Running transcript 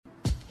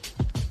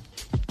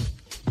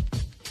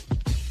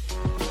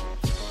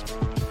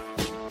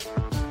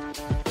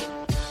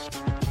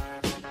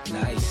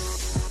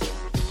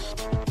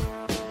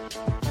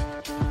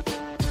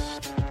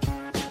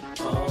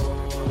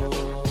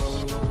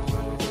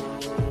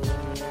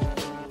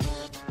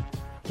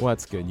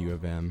What's good, U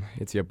of M?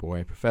 It's your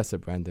boy, Professor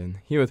Brendan,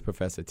 here with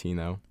Professor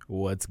Tino.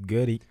 What's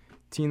goody?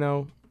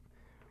 Tino,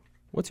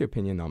 what's your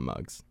opinion on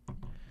mugs?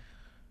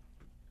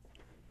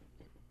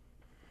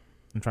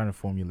 I'm trying to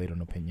formulate an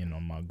opinion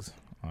on mugs.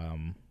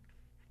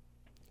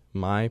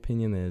 My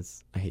opinion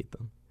is I hate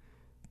them.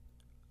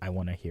 I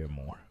want to hear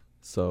more.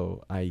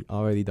 So I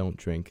already don't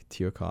drink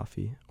tea or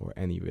coffee or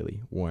any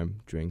really warm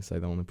drinks I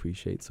don't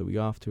appreciate. So we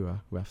got off to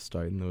a rough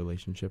start in the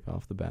relationship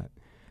off the bat.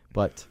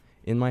 But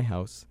in my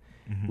house,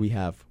 we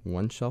have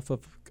one shelf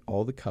of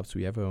all the cups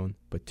we ever own,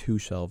 but 2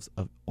 shelves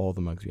of all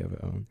the mugs we ever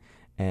own.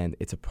 And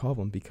it's a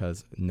problem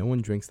because no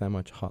one drinks that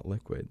much hot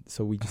liquid.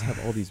 So we just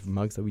have all these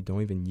mugs that we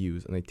don't even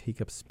use, and they take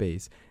up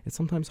space. It's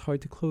sometimes hard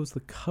to close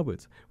the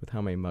cupboards with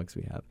how many mugs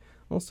we have.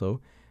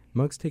 Also,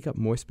 mugs take up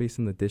more space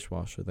in the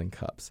dishwasher than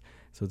cups.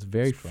 So it's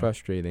very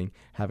frustrating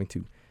having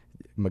to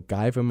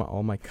MacGyver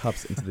all my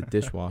cups into the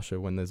dishwasher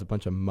when there's a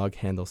bunch of mug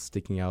handles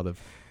sticking out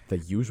of the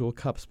usual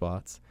cup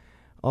spots.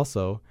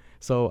 Also,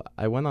 so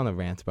I went on a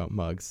rant about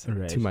mugs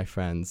to my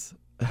friends.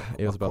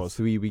 It was about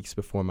 3 weeks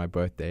before my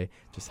birthday,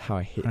 just how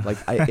I hate,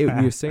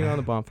 we were sitting on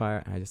the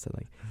bonfire, and I just said,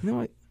 you know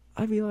what,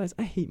 I realized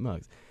I hate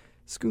mugs.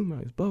 Screw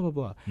mugs, blah, blah,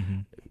 blah.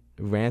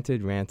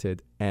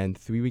 Ranted, and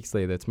 3 weeks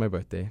later, it's my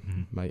birthday.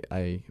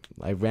 I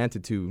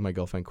ranted to my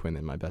girlfriend Quinn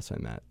and my best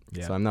friend Matt.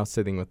 Yeah. So I'm now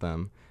sitting with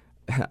them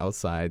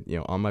outside,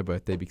 on my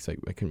birthday because I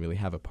couldn't really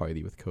have a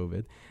party with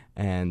COVID.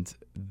 And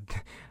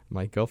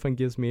my girlfriend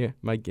gives me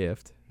my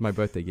gift, my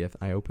birthday gift.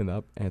 I open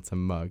up, and it's a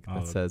mug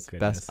that says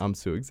Best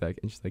UMSU Exec.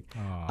 And she's like,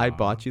 Aww. I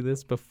bought you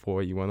this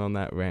before you went on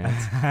that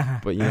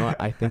rant. But you know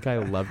what? I think I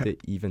loved it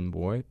even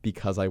more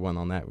because I went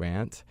on that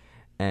rant.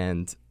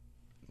 And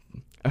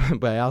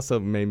but it also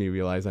made me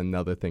realize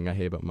another thing I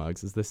hate about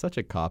mugs is they're such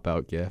a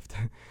cop-out gift.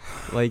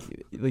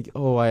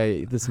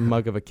 This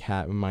mug of a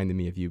cat reminded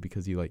me of you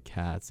because you like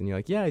cats. And you're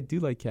like, yeah, I do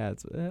like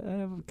cats.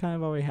 I kind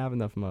of already have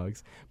enough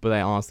mugs. But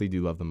I honestly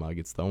do love the mug.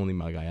 It's the only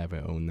mug I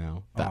ever own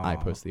now that I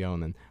personally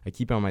own. And I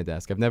keep it on my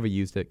desk. I've never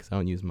used it because I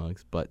don't use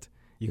mugs, but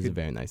it's a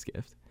very nice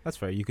gift. That's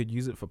fair. You could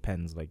use it for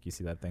pens, like you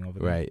see that thing over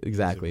there. Right,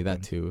 exactly,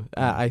 that too.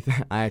 I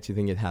actually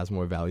think it has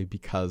more value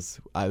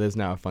because there's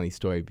now a funny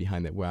story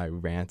behind it where I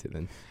ranted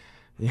and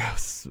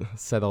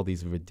said all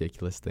these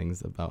ridiculous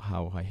things about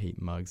how I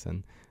hate mugs,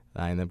 and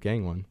I ended up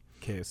getting one.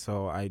 Okay,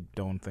 so I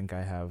don't think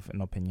I have an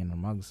opinion on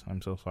mugs.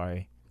 I'm so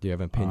sorry. Do you have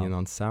an opinion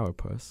on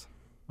Sourpuss?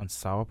 On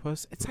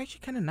Sourpuss? It's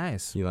actually kind of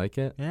nice. You like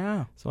it?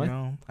 Yeah. So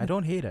I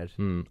don't hate it.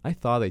 I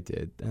thought I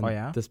did. And oh,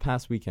 yeah? This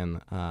past weekend,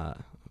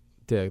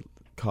 did a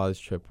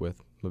college trip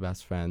with my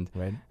best friend.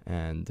 Right.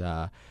 And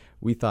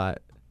we thought,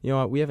 you know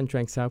what, we haven't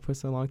drank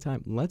Sourpuss in a long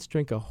time. Let's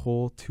drink a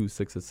whole 2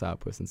 6 of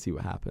Sourpuss and see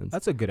what happens.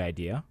 That's a good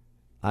idea.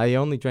 I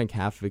only drank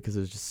half of it because it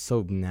was just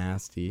so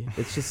nasty.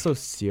 It's just so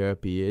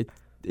syrupy. It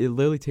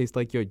literally tastes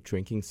like you're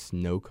drinking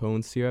snow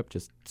cone syrup,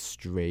 just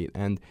straight.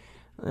 And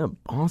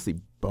honestly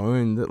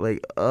burned.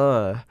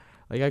 I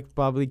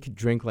probably could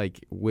drink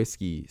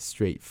whiskey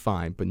straight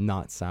fine, but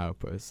not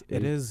Sourpuss.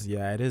 It is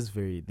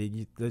very.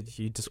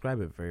 You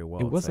describe it very well.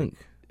 It wasn't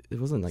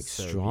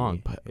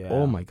strong, but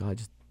oh my god,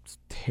 just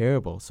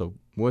terrible. So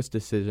worst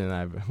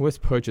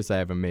purchase I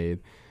ever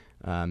made.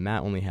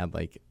 Matt only had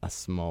a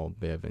small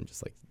bit of it and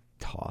just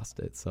tossed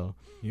it. So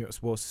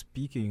well,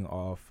 speaking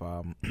of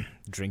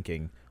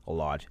drinking a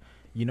lot,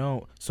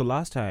 so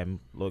last time,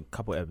 a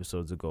couple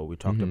episodes ago, we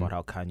talked about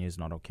how Kanye is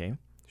not okay.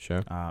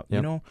 Sure.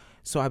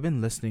 So I've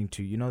been listening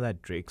to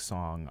that Drake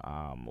song.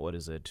 What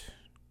is it?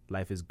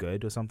 Life is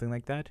Good or something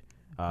like that.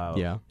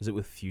 Yeah. Is it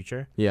with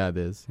Future? Yeah, it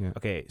is. Yeah.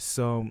 Okay,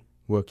 so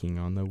working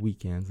on the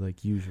weekends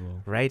like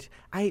usual. Right.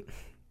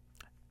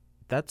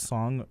 That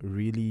song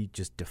really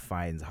just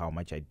defines how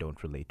much I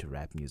don't relate to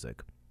rap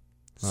music.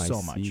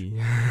 So much.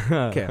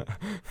 Okay,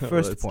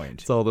 first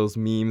point. It's all those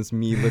memes,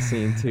 me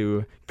listening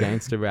to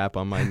gangster rap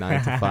on my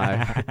 9 to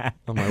 5,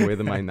 on my way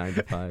to my 9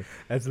 to 5.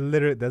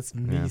 That's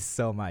me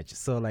so much.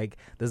 So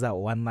there's that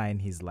one line,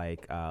 he's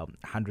like,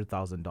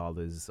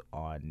 $100,000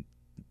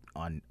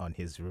 on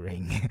his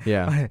ring.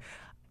 Yeah.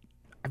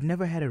 I've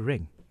never had a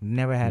ring.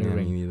 Never had a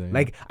ring.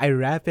 Either, I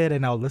rap it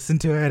and I'll listen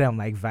to it. I'm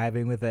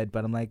vibing with it,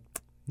 but I'm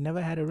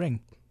never had a ring.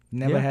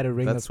 Never had a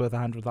ring that's worth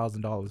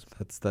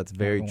 $100,000. That's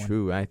very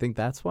true. I think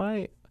that's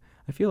why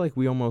I feel like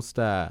we almost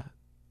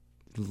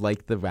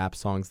like the rap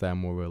songs that are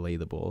more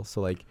relatable.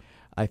 So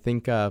I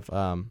think of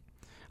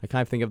I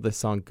kind of think of the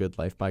song "Good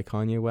Life" by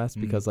Kanye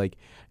West because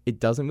it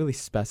doesn't really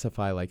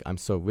specify I'm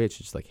so rich.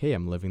 It's hey,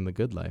 I'm living the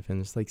good life, and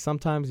it's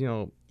sometimes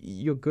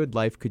your good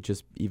life could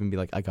just even be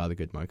I got a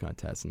good mark on a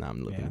test and now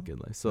I'm living a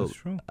good life. So that's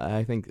true.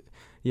 I think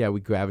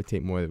we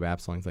gravitate more to rap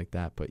songs like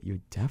that. But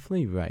you're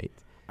definitely right.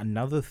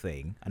 Another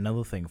thing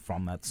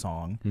from that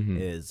song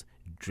is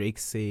Drake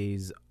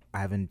says, I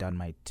haven't done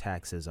my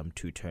taxes, I'm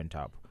too turned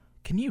up.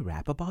 Can you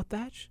rap about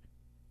that?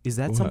 Is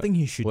that something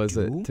he should do? Was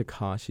it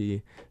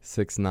Tekashi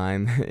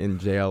 6ix9ine in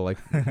jail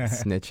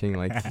snitching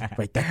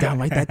write that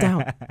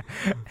down.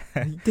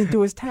 He didn't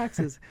do his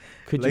taxes.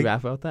 Could you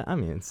rap about that? I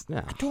mean,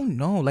 I don't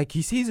know.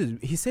 He says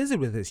it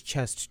with his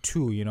chest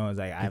too,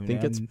 I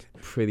think it's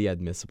pretty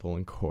admissible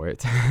in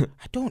court. I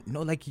don't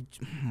know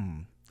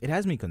It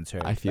has me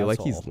concerned. I feel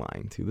like he's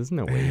lying too. There's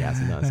no way he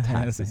hasn't done his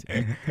taxes.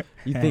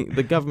 You think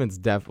the government's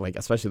like,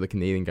 especially the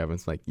Canadian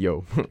government's like,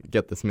 yo,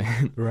 get this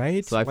man.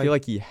 Right? So I feel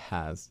like he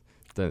has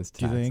done his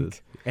taxes. Do you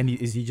think? And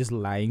is he just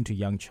lying to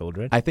young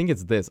children? I think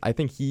it's this. I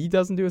think he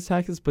doesn't do his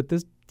taxes, but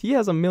he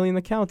has a million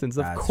accountants.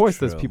 Of course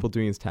there's people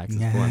doing his taxes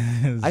for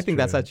him. I think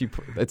that's actually,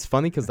 it's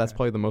funny because that's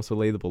probably the most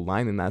relatable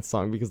line in that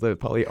song, because there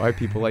probably are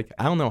people like,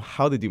 I don't know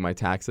how to do my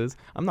taxes.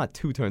 I'm not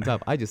too turned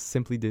up. I just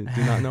simply do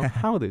not know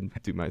how to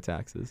do my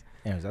taxes.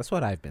 Anyways, that's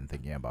what I've been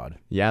thinking about.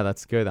 Yeah,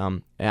 that's good.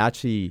 It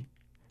actually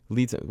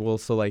leads, well,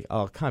 so like,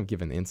 I'll kind of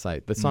give an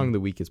insight. The song of the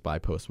week is by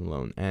Post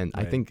Malone. And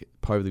I think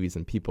part of the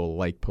reason people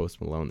like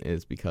Post Malone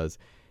is because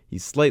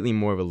he's slightly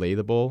more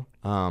relatable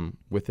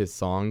with his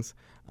songs.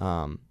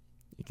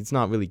 It's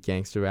not really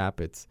gangster rap.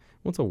 It's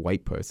a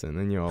white person,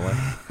 and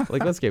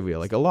like let's get real.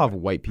 Like a lot of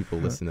white people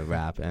listen to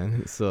rap,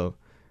 and so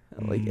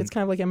like it's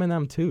kind of like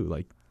Eminem too.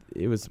 Like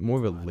it was more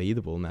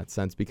relatable in that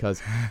sense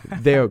because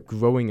they're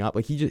growing up.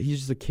 Like he's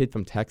just a kid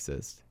from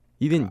Texas.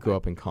 He didn't grow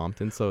up in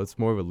Compton, so it's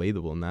more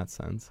relatable in that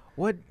sense.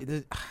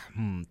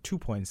 2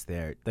 points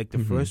there. Like the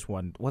first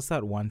one, what's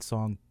that one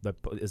song?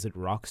 Is it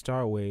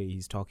Rockstar, where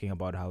he's talking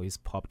about how he's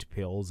popped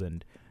pills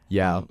and...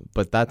 Yeah,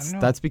 but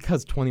that's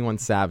because 21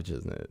 Savage,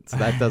 isn't it? So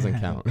that doesn't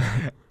count.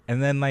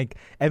 And then like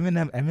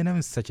Eminem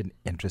is such an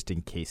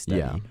interesting case study.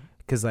 Yeah.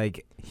 Because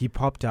like he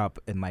popped up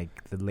in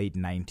like the late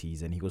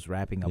 90s and he was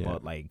rapping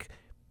about like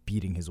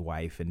beating his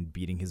wife and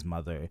beating his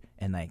mother,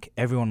 and like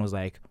everyone was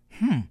like,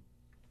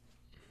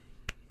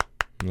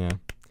 Yeah,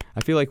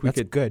 I feel like we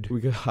could good.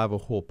 have a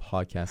whole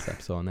podcast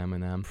episode on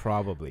Eminem.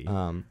 Probably.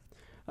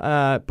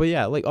 But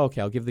yeah, like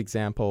okay, I'll give the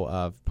example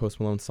of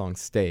Post Malone's song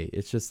 "Stay."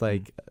 It's just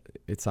like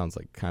it sounds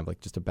like kind of like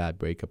just a bad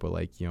breakup, or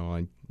like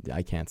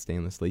I can't stay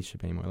in this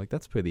relationship anymore. Like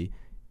that's pretty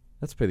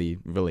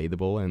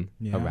relatable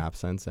in a rap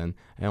sense. And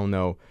I don't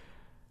know,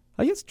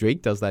 I guess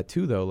Drake does that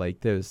too though. Like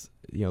there's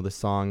the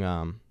song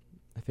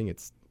I think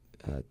it's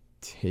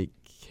Take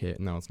Care.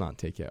 No, it's not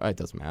Take Care. It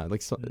doesn't matter.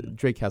 Like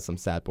Drake has some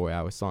sad boy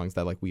hour songs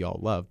that like we all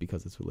love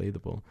because it's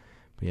relatable.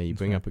 But yeah, you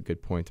bring up a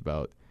good point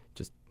about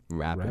just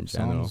rap in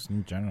general. Songs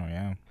in general,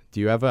 yeah. Do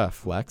you have a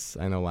flex?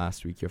 I know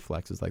last week your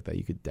flex was like that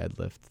you could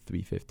deadlift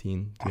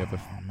 315.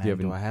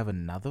 Do I have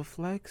another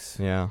flex?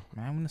 Yeah.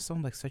 Man, I'm gonna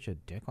sound like such a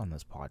dick on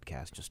this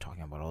podcast, just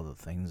talking about all the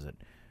things that.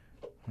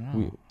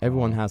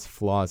 Everyone has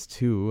flaws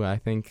too. I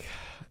think.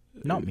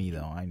 Not me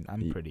though.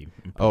 I'm pretty.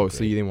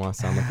 So you didn't want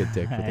to sound like a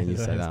dick, but then you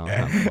said I don't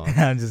have flaws.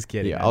 I'm just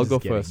kidding. Yeah, I'll go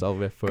first. I'll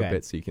riff for a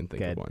bit so you can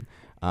think of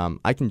one.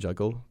 I can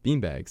juggle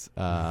beanbags.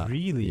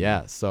 Really?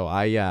 Yeah. So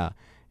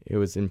it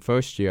was in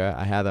first year.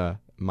 I had a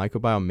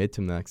microbiome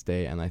midterm the next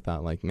day, and I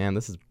thought like, man,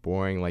 this is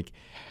boring. Like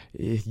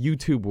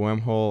YouTube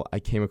wormhole, I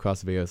came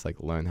across videos like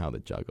learn how to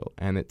juggle,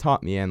 and it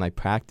taught me, and I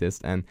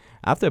practiced, and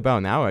after about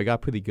an hour I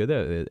got pretty good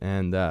at it,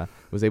 and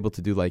was able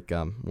to do like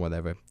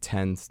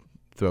 10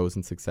 throws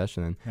in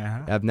succession,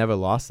 and I've never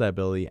lost that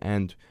ability.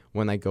 And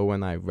when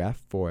I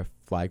ref for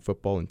flag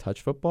football and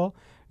touch football,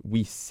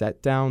 we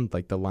set down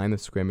like the line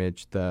of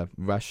scrimmage, the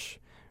rush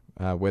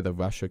where the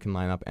rusher can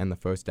line up, and the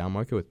first down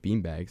marker with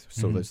beanbags.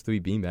 So there's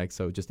 3 beanbags.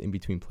 So just in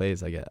between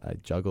plays, I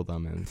juggle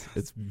them, and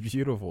it's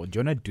beautiful. Do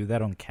you want to do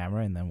that on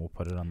camera, and then we'll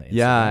put it on the Instagram?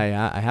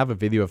 Yeah, I have a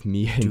video of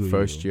me in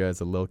first year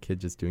as a little kid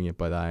just doing it,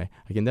 but I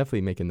can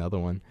definitely make another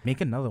one.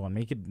 Make another one.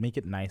 Make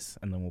it nice,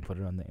 and then we'll put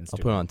it on the Instagram. I'll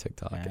put it on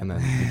TikTok, and then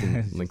we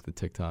can link the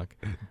TikTok.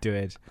 Do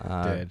it.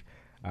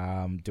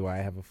 Do I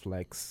have a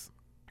flex?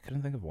 I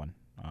couldn't think of one.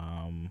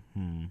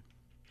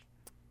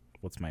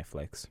 What's my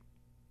flex?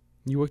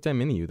 You worked at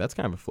Mini U. That's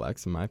kind of a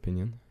flex, in my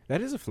opinion. That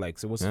is a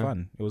flex. It was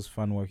fun. It was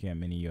fun working at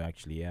Mini U,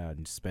 actually. Yeah,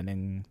 and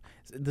spending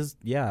this.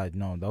 Yeah,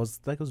 no, that was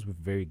a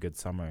very good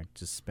summer.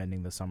 Just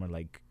spending the summer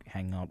like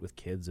hanging out with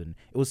kids, and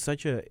it was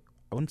such a,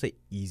 I wouldn't say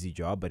easy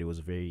job, but it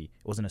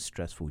wasn't a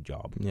stressful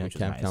job. Yeah,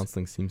 camp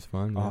counseling seems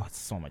fun. Oh, it's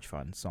so much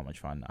fun, so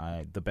much fun.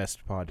 The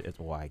best part is,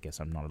 I guess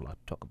I'm not allowed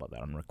to talk about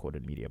that on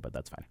recorded media, but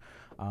that's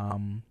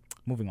fine.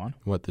 Moving on.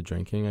 What, the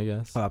drinking, I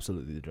guess? Oh,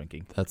 absolutely, the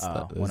drinking. Is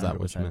that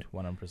what you meant?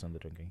 100% the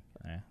drinking.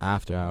 Yeah.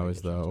 After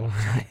hours, though.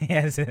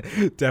 Yes,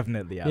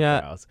 definitely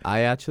after hours.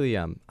 I actually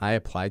I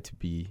applied to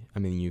be a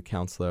Mini U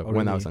counselor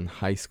when I was in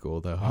high school,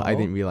 though. I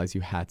didn't realize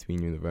you had to be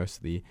in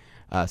university.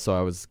 So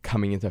I was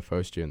coming into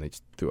first year, and they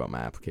just threw out my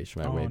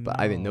application right away. But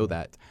I didn't know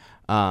that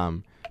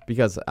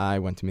because I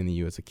went to Mini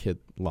U as a kid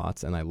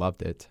lots, and I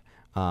loved it.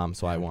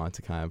 So I wanted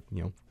to kind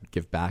of,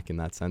 give back in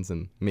that sense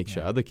and make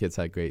sure other kids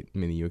had great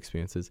Mini U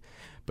experiences.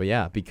 But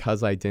yeah,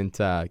 because I didn't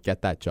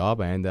get that job,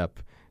 I ended up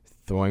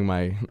throwing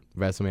my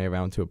resume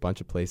around to a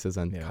bunch of places,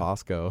 and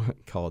Costco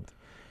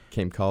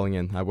came calling,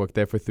 and I worked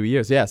there for 3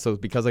 years. Yeah, so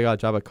because I got a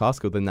job at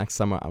Costco the next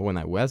summer when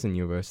I was in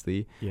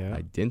university,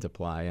 I didn't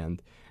apply,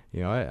 and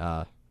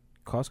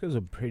Costco is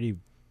a pretty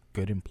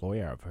good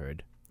employer, I've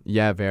heard.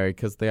 Yeah, very,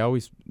 because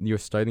your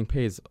starting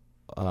pay is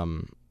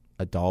 $1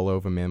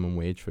 over minimum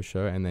wage for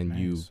sure, and then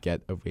you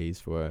get a raise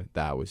for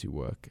the hours you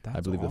work. That's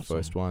I believe awesome. The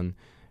first one,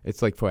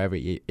 it's like for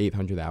every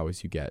 800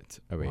 hours you get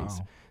a raise.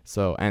 Wow.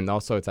 So, and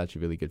also it's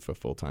actually really good for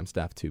full-time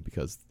staff too,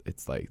 because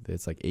it's like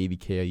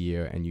 $80K a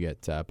year, and you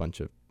get a bunch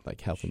of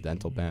like health and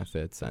dental Jeez.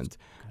 benefits and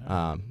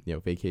God.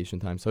 vacation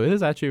time. So it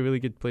is actually a really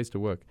good place to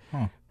work.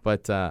 Huh.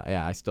 But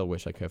yeah, I still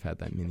wish I could have had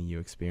that mini U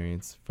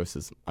experience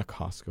versus a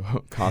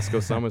Costco.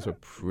 Costco summers were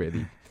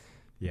pretty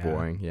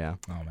boring. Yeah.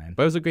 Oh man.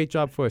 But it was a great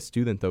job for a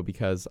student though,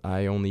 because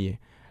I only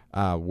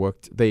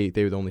worked. They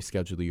would only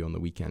schedule you on the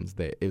weekends.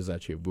 It was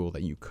actually a rule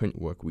that you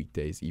couldn't work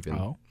weekdays.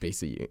 Even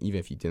basically, even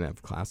if you didn't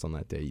have class on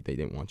that day, they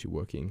didn't want you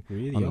working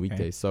on the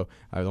weekdays. So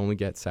I would only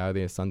get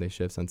Saturday or Sunday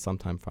shifts and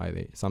sometimes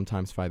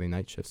Friday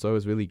night shifts. So it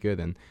was really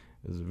good, and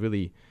it was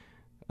really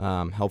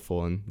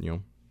helpful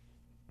in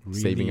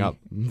saving up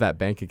that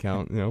bank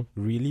account.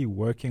 Really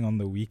working on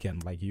the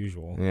weekend like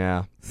usual.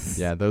 Yeah.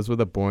 Those were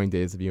the boring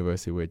days of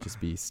university where it'd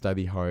just be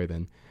study hard,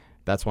 and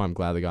that's why I'm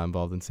glad I got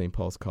involved in St.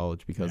 Paul's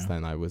College, because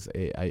then I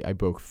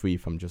broke free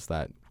from just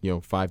that,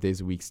 5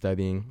 days a week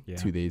studying,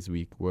 2 days a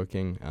week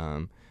working,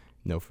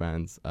 no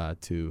friends, I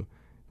quit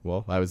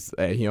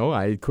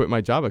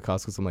my job at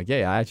Costco. So I'm like,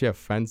 I actually have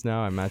friends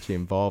now. I'm actually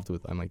involved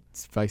with, I'm like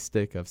vice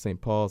stick of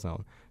St. Paul's.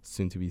 I'll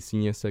soon to be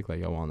senior stick.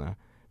 Like I want to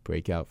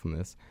break out from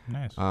this.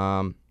 Nice.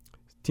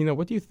 Tina,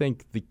 what do you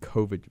think the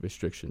COVID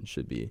restrictions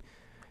should be?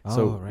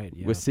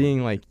 We're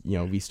seeing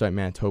restart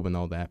Manitoba and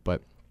all that,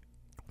 but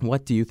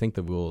what do you think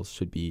the rules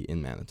should be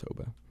in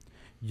Manitoba?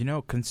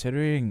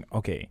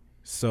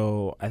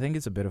 So I think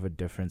it's a bit of a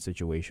different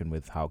situation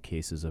with how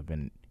cases have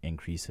been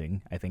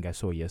increasing. I think I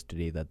saw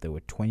yesterday that there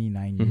were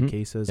 29 new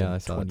cases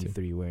and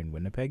 23 were in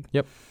Winnipeg.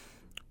 Yep.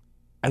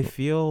 I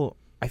feel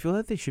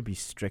that there should be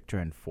stricter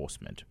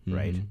enforcement,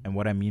 right? And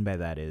what I mean by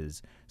that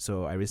is,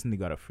 so I recently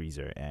got a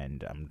freezer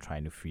and I'm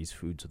trying to freeze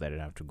food so that I don't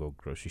have to go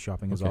grocery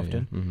shopping as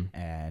often. Yeah.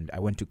 And I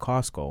went to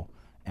Costco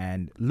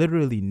and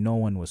literally no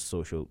one was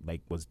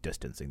was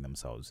distancing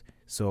themselves.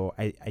 So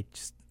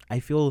I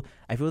feel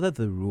that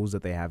the rules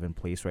that they have in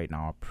place right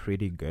now are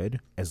pretty good.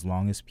 As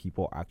long as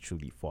people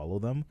actually follow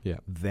them,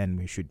 then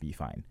we should be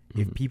fine.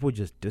 If people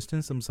just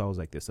distance themselves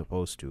like they're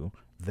supposed to,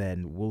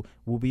 then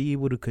we'll be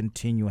able to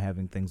continue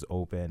having things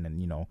open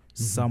and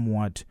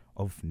somewhat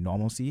of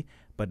normalcy.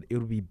 But it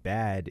would be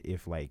bad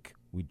if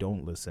we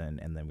don't listen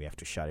and then we have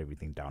to shut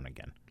everything down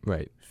again.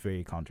 Right. It's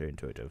very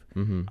counterintuitive.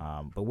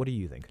 But what do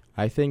you think?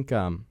 I think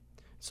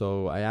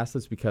so I asked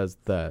this because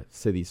the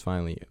city's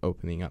finally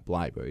opening up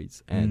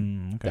libraries,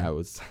 and that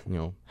was,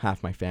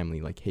 half my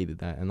family hated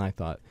that, and I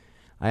thought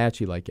I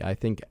actually like it. I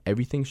think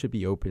everything should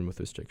be open with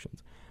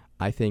restrictions.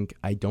 I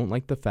don't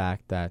like the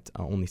fact that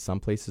only some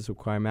places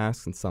require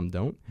masks and some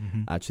don't.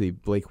 Actually,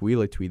 Blake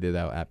Wheeler tweeted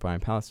out at Brian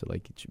Pallister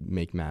it should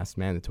make masks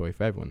mandatory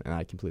for everyone, and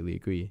I completely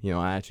agree.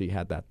 I actually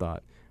had that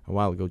thought a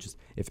while ago. Just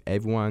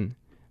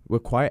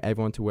require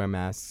everyone to wear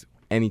masks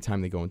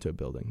anytime they go into a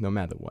building, no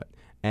matter what.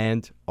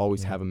 And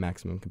always have a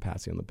maximum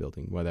capacity on the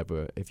building,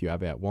 whatever. If you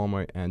have it at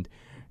Walmart, and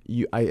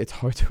it's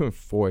hard to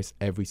enforce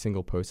every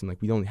single person.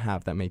 We don't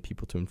have that many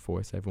people to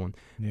enforce everyone.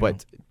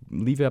 But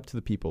leave it up to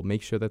the people.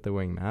 Make sure that they're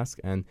wearing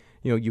masks, and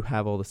you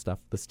have all the stuff,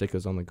 the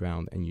stickers on the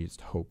ground, and you just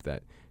hope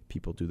that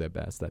people do their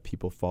best, that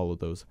people follow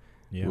those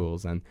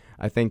rules. And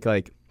I think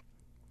it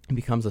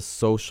becomes a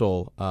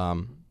social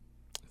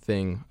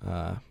thing.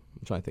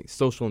 I'm trying to think.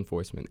 Social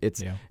enforcement.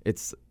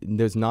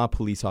 There's not a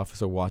police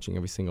officer watching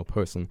every single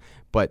person,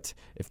 but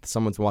if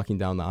someone's walking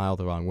down the aisle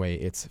the wrong way,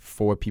 it's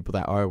 4 people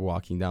that are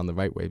walking down the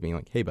right way being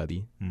like, "Hey,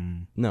 buddy,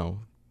 no,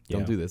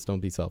 don't do this. Don't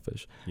be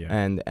selfish."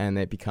 And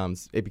it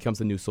becomes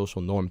a new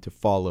social norm to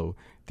follow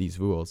these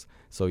rules.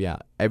 So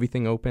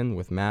everything open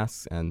with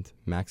masks and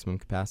maximum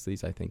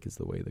capacities, I think, is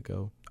the way to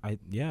go.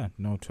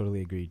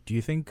 Totally agree. Do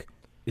you think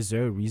is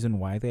there a reason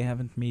why they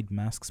haven't made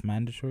masks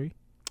mandatory?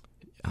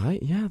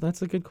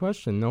 That's a good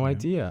question. No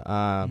idea.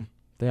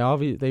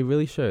 They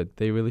really should.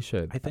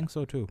 I think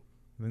so too.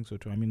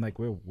 I mean,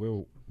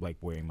 we're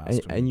wearing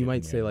masks. And you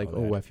might say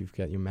if you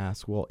forget your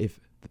mask. Well,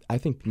 I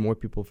think more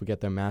people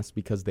forget their masks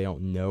because they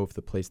don't know if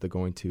the place they're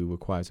going to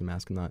requires a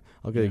mask or not.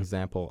 I'll give an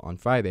example. On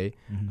Friday,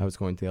 I was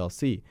going to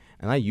LC,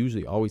 and I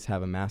usually always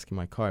have a mask in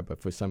my car,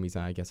 but for some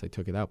reason, I guess I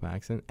took it out by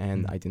accident,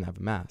 and I didn't have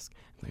a mask.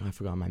 I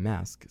forgot my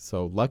mask.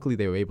 So luckily,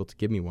 they were able to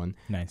give me one.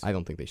 Nice. I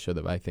don't think they should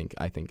have. I think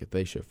if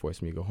they should have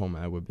forced me to go home,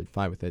 I would have been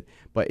fine with it.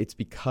 But it's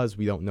because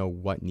we don't know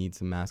what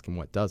needs a mask and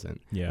what doesn't.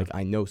 Yeah.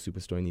 I know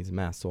Superstore needs a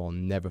mask, so I'll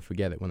never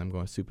forget it when I'm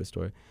going to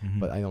Superstore,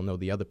 but I don't know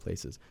the other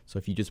places. So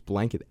if you just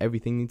blanket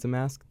everything needs a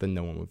mask, then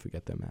no one would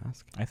forget their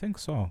mask. I think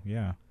so.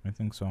 Yeah, I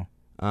think so.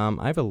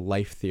 I have a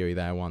life theory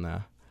that I want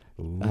to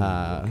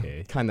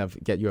kind of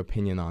get your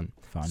opinion on.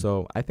 Fun.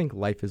 So I think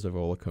life is a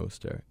roller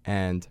coaster,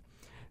 and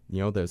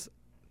there's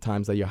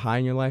times that you're high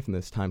in your life and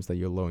there's times that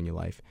you're low in your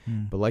life.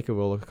 But like a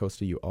roller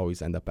coaster, you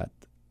always end up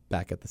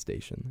back at the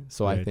station.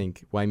 So I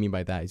think what I mean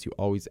by that is you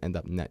always end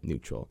up net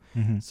neutral.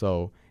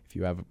 So if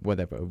you have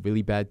a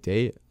really bad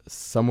day,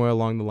 somewhere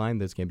along the line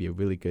there's going to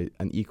be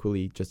an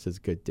equally just as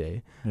good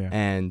day.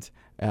 And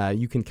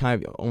you can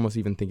kind of almost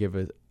even think of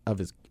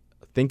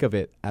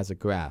it as a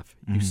graph.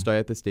 You start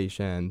at the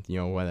station,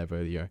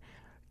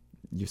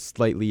 you're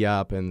slightly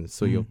up, and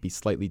so you'll be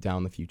slightly down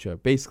in the future.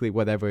 Basically,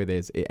 whatever it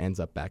is, it ends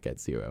up back at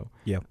zero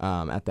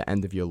at the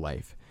end of your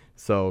life.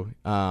 So,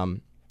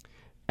 and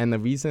the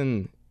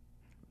reason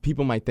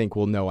people might think,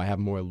 well, no, I have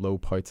more low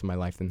parts in my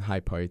life than high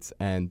parts.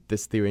 And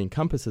this theory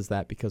encompasses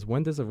that, because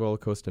when does a roller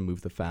coaster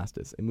move the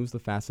fastest? It moves the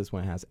fastest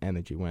when it has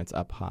energy, when it's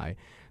up high.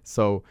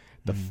 So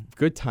the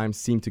good times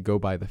seem to go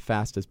by the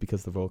fastest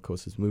because the roller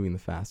coaster is moving the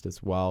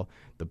fastest, while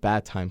the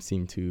bad times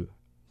seem to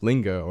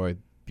linger or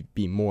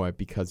be more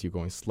because you're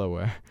going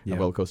slower. The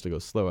roller coaster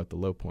goes slower at the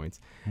low points.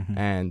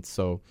 And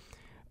so,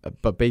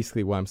 but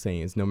basically what I'm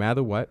saying is, no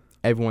matter what,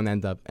 everyone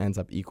ends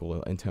up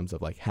equal in terms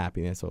of like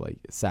happiness or like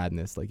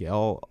sadness. Like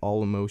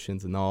all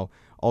emotions and all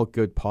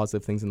good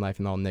positive things in life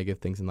and all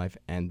negative things in life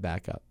end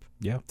back up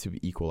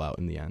to equal out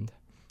in the end.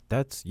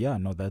 That's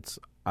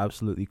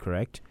absolutely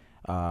correct.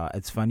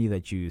 It's funny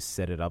that you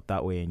set it up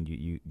that way and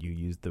you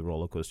used the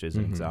roller coaster as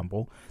an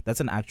example. That's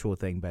an actual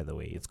thing, by the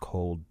way. It's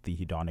called the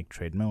hedonic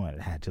treadmill.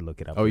 I had to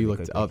look it up. Oh, you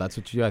looked. Oh, that's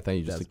what you do? I thought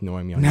you were just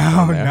ignoring me on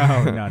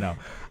No.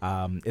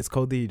 It's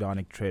called the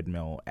hedonic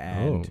treadmill,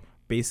 and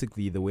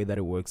basically the way that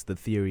it works, the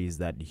theory is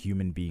that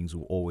human beings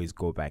will always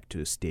go back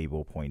to a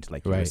stable point,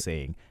 like you were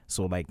saying.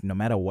 So like no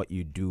matter what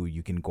you do,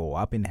 you can go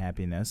up in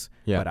happiness,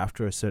 but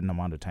after a certain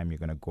amount of time, you're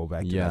going to go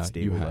back to that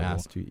stable level. You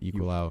have to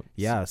equal out.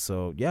 Yeah,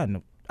 so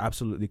no,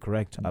 absolutely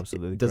correct.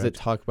 Absolutely Does correct. it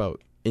talk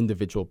about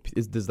individual,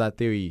 does that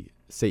theory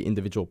say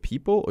individual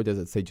people, or does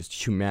it say just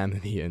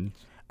humanity? And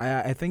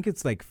I think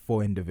it's like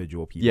for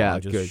individual people. Yeah, I'll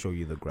just show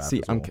you the graph.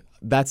 See,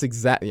 that's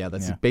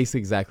basically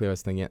exactly what I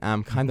was thinking.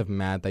 I'm kind of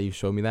mad that you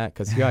showed me that,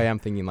 because here I am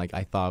thinking like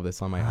I thought of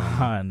this on my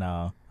own.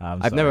 No,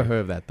 I've never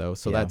heard of that though.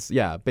 So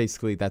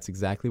basically that's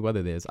exactly what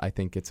it is. I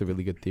think it's a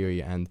really good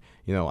theory, and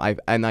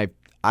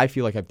I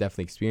feel like I've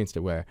definitely experienced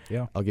it where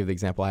I'll give the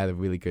example. I had a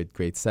really good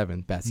grade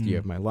 7, best year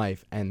of my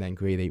life, and then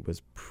grade 8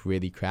 was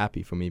pretty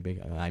crappy for me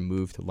because I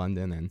moved to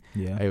London, and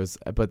it was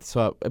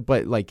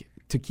but like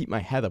to keep my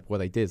head up,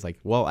 what I did is like,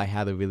 well, I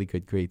had a really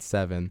good grade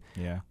 7.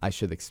 I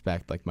should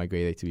expect like my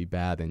grade 8 to be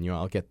bad, and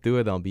I'll get through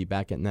it. I'll be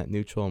back at net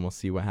neutral, and we'll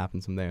see what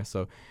happens from there.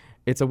 So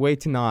it's a way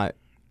to not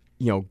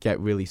get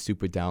really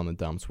super down the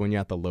dumps when you're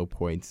at the low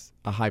points.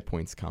 A high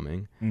point's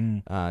coming.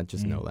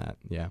 Just know that.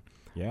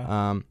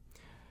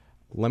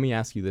 Let me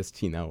ask you this,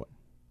 Tino.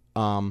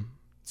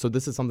 So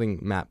this is something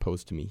Matt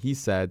posed to me. He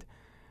said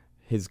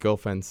his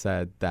girlfriend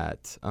said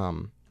that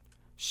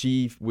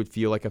she would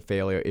feel like a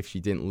failure if she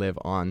didn't live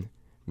on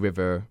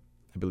River,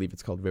 I believe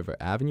it's called River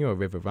Avenue or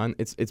River Run.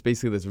 It's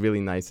basically this really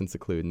nice and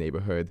secluded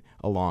neighborhood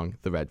along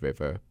the Red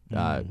River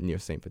near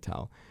St.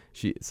 Vital.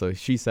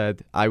 She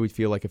said, I would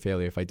feel like a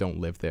failure if I don't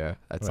live there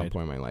at some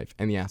point in my life.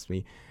 And he asked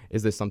me,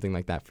 is there something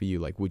like that for you?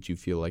 Like, would you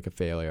feel like a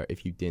failure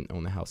if you didn't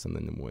own a house in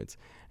Linden Woods?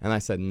 And I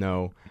said,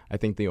 no. I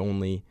think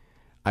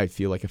I'd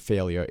feel like a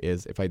failure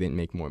is if I didn't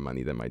make more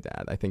money than my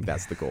dad. I think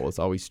that's the goal, is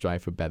always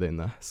strive for better in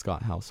the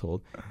Scott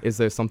household. Is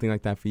there something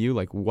like that for you?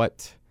 Like,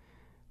 what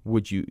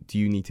do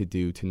you need to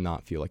do to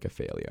not feel like a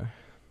failure?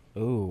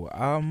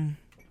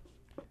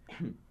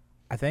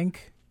 I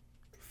think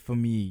for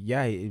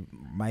me,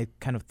 my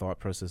kind of thought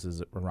process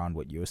is around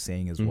what you're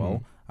saying as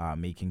well.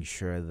 Making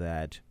sure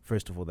that,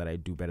 first of all, that I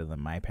do better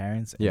than my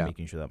parents, and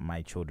making sure that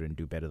my children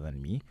do better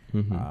than me.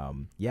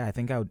 I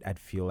think I'd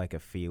feel like a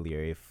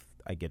failure if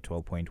I get to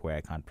a point where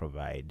I can't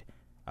provide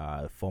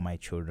for my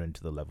children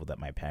to the level that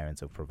my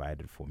parents have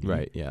provided for me.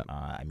 Right, yeah.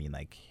 I mean,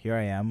 like, here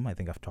I am. I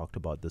think I've talked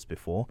about this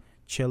before.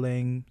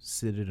 Chilling,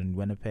 sitting in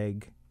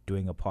Winnipeg,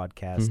 doing a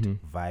podcast,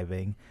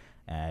 vibing,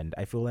 and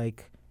I feel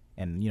like,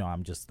 and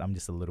I'm just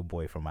a little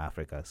boy from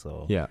Africa,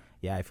 so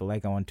I feel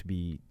like I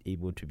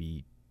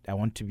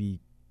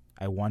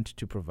want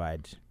to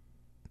provide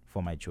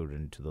for my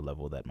children to the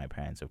level that my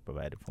parents have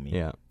provided for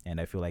me. And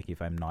I feel like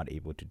if I'm not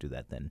able to do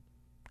that, then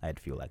I'd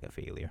feel like a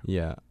failure.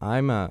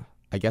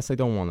 I guess I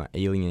don't want to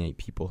alienate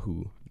people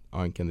who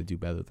aren't going to do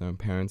better than their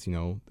parents.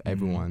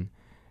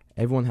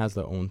 Everyone has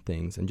their own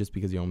things, and just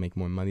because you don't make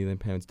more money than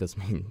parents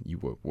doesn't mean you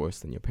work worse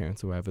than your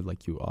parents or whatever.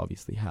 Like, you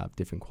obviously have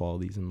different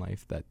qualities in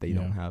life that they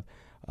don't have.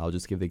 I'll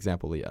just give the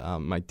example.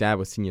 My dad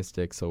was senior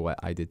stick, so what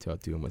I did to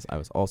outdo him was I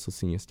was also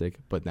senior stick,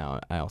 but now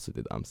I also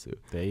did UMSU.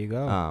 There you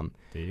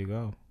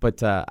go.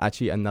 But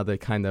actually, another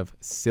kind of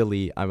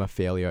silly, I'm a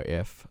failure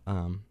if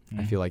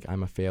I feel like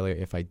I'm a failure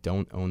if I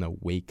don't own a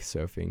wake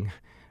surfing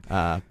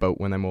boat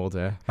when I'm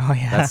older. Oh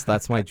yeah,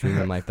 that's my dream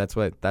in life. That's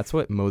what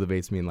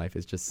motivates me in life,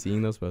 is just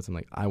seeing those boats. I'm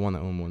like, I want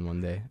to own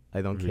one day.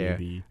 I don't care.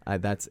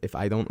 That's if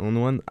I don't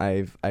own one,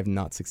 I've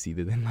not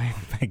succeeded in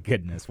life. My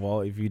goodness.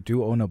 Well, if you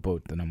do own a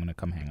boat, then I'm gonna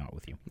come hang out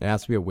with you. It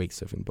has to be a wake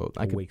surfing boat.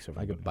 I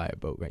could buy a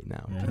boat right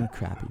now. It'd be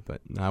crappy,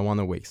 but I want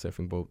a wake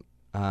surfing boat.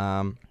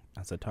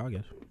 That's a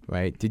target,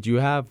 right? Did you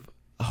have?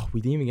 Oh,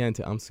 we didn't even get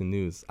into UMSU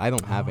news. I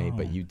don't have any,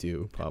 but you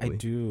do, probably. I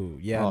do,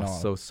 yeah. Oh,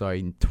 so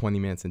sorry. 20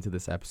 minutes into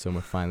this episode,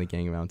 we're finally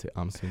getting around to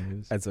UMSU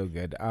news. That's so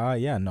good.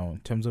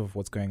 In terms of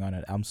what's going on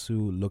at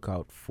UMSU, look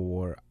out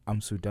for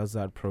UMSU Does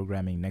That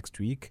programming next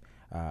week.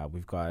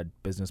 We've got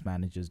business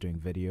managers doing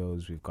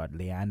videos. We've got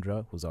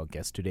Leandra, who's our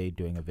guest today,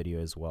 doing a video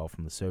as well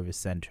from the service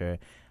center.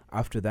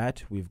 After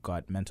that, we've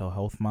got Mental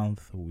Health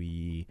Month.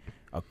 We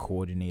are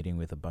coordinating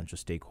with a bunch of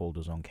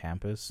stakeholders on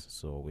campus.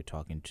 So we're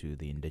talking to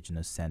the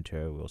Indigenous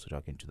Center. We're also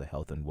talking to the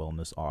Health and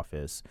Wellness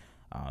Office.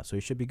 So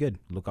it should be good.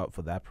 Look out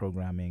for that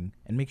programming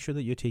and make sure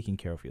that you're taking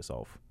care of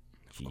yourself.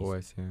 Of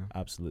course, yeah.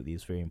 Absolutely,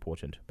 it's very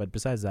important. But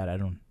besides that, I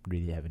don't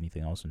really have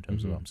anything else in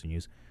terms of OMSI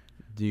news.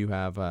 Do you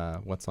have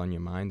what's on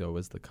your mind, or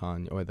was the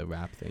or the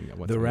rap thing?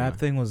 The rap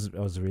thing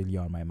was really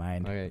on my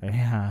mind. Okay.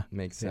 Yeah,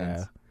 makes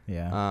sense.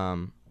 Yeah.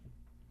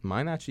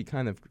 Mine actually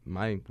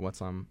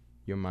what's on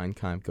your mind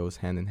kind of goes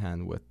hand in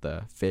hand with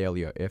the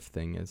failure if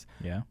thing is.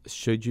 Yeah.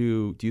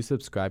 Do you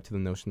subscribe to the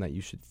notion that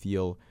you should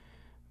feel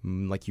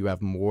like you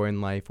have more in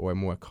life or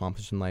more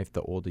accomplished in life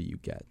the older you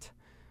get?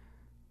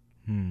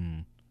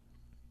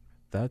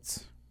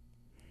 That's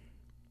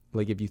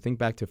like, if you think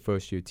back to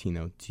first year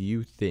Tino, do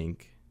you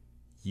think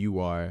you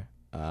are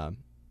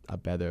a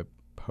better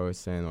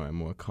person or a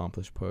more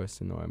accomplished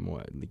person or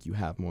more like you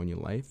have more in your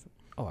life?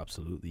 Oh,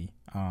 absolutely.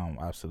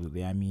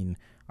 Absolutely. I mean,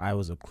 I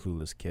was a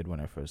clueless kid when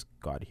I first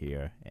got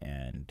here,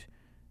 and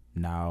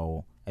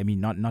now, I mean,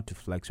 not to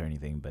flex or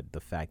anything, but the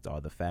facts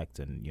are the facts,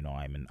 and, you know,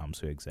 I'm an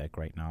UMSU exec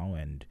right now,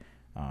 and,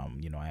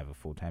 you know, I have a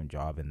full-time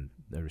job and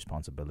the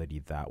responsibility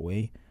that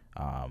way.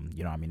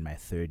 You know, I'm in my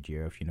third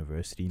year of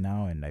university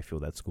now, and I feel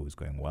that school is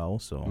going well,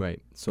 so.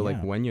 Right. So,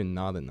 like, when you're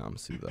not an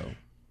UMSU, though,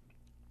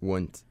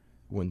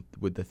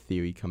 would the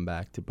theory come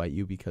back to bite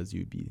you because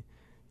you'd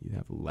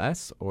have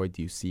less, or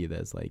do you see it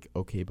as like,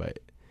 okay, but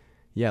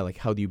yeah, like,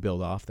 how do you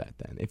build off that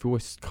then? If we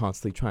were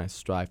constantly trying to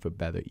strive for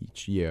better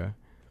each year.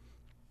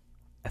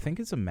 I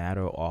think it's a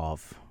matter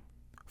of,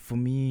 for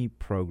me,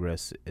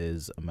 progress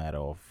is a matter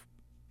of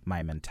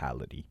my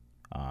mentality.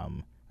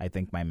 I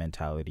think my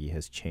mentality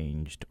has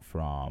changed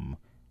from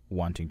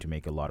wanting to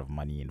make a lot of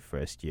money in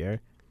first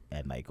year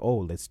and like, oh,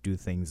 let's do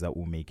things that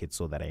will make it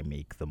so that I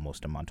make the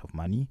most amount of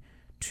money,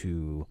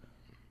 to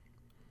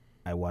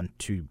I want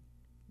to,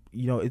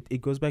 you know,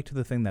 it goes back to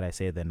the thing that I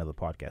say at the end of the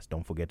podcast.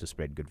 Don't forget to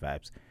spread good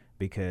vibes,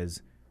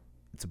 because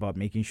it's about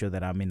making sure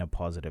that I'm in a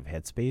positive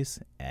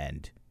headspace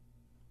and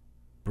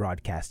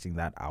broadcasting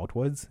that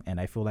outwards. And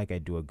I feel like I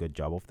do a good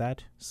job of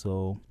that.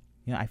 So,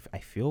 you know, I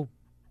feel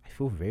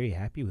very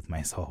happy with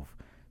myself.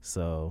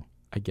 So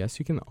I guess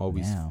you can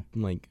always,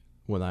 like,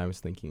 what I was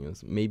thinking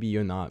is maybe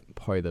you're not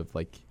part of,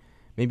 like,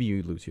 maybe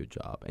you lose your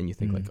job and you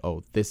think like,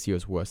 oh, this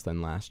year's worse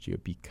than last year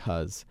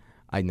because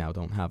I now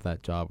don't have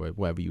that job, or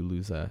whether you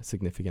lose a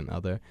significant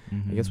other.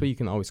 I guess what you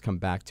can always come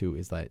back to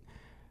is that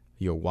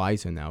you're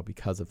wiser now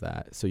because of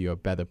that. So you're a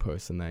better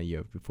person than you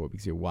have before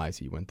because you're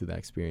wiser. You went through that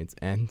experience.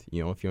 And,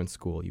 you know, if you're in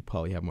school, you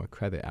probably have more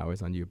credit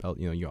hours under your belt.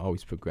 You know, you're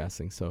always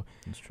progressing. So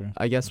that's true.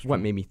 I guess what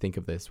made me think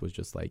of this was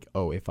just like,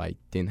 oh, if I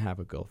didn't have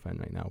a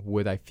girlfriend right now,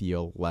 would I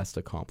feel less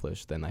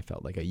accomplished than I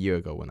felt like a year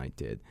ago when I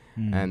did?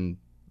 And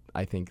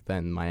I think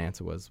then my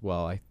answer was,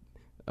 well,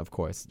 of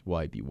course, will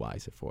I be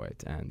wiser for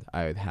it? And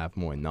I would have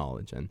more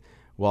knowledge. And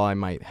while I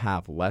might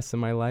have less in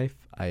my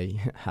life, I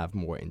have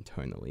more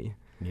internally.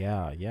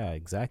 Yeah,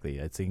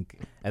 exactly. I think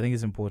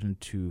it's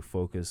important to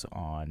focus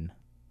on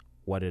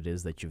what it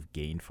is that you've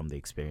gained from the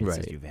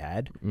experiences you've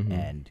had.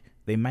 And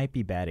they might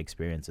be bad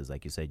experiences.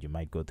 Like you said, you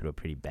might go through a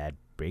pretty bad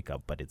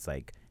breakup, but it's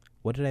like,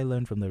 what did I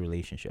learn from the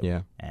relationship?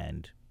 Yeah.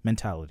 And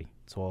mentality.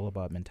 It's all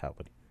about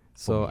mentality.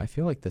 So I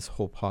feel like this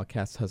whole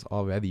podcast has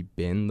already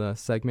been the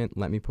segment,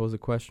 let me pose a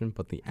question,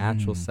 but the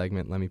actual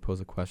segment, let me pose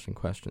a question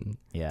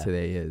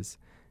today is,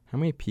 how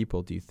many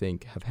people do you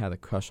think have had a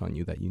crush on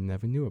you that you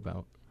never knew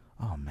about?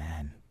 Oh,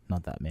 man,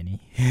 not that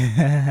many.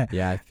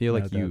 Yeah, I feel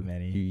like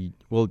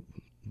well,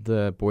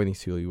 the boarding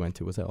school you went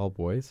to, was it all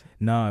boys?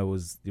 No,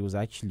 it was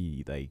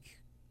actually like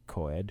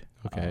co-ed.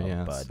 Okay,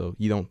 yeah. So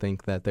you don't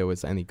think that there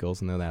was any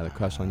girls in there that had a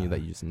crush on you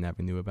that you just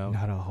never knew about?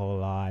 Not a whole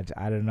lot.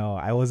 I don't know.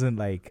 I wasn't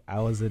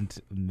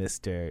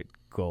Mr.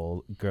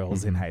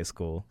 Girls in high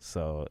school.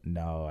 So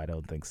no, I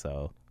don't think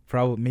so.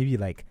 Probably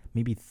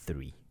maybe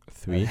three.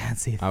 Three? I'd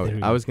say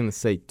three. I was going to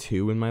say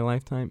 2 in my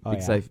lifetime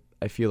because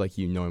I feel like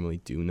you normally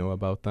do know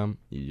about them.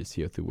 You just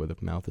hear through word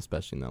of mouth,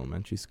 especially in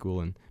elementary school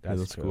and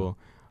middle school.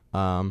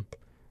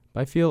 But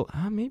I feel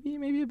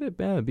maybe a bit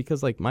bad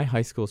because like my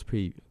high school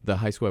is the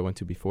high school I went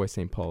to before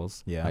St.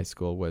 Paul's high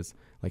school was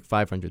like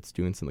 500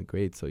 students in the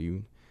grade. So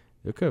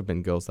there could have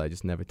been girls that I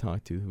just never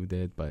talked to who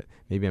did, but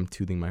maybe I'm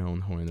tooting my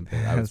own horn a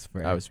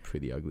bit. I was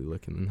pretty ugly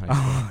looking in high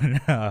school.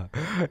 Oh,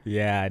 no.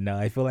 Yeah, no,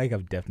 I feel like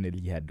I've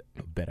definitely had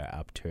a better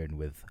upturn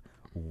with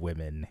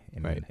women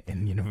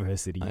in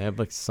university. I have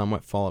like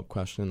somewhat follow-up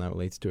question that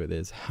relates to it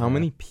is, how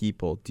many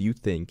people do you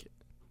think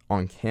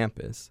on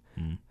campus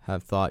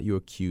have thought you were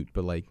cute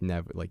but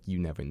you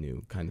never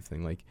knew kind of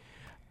thing? Like,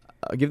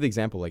 I'll give the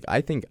example. Like,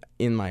 I think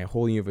in my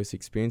whole university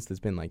experience, there's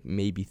been like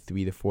maybe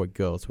 3 to 4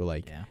 girls who were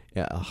like,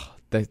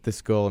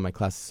 this girl in my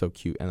class is so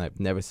cute, and I've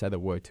never said a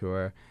word to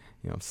her.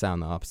 You know, sat on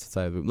the opposite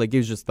side of it. Like, it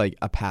was just like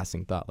a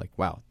passing thought. Like,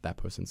 wow, that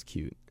person's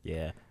cute.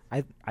 Yeah,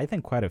 I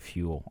think quite a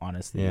few,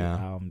 honestly.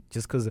 Yeah.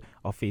 Just because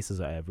our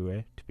faces are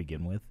everywhere to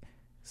begin with.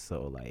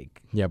 So,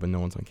 like... Yeah, but no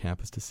one's on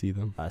campus to see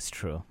them. That's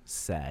true.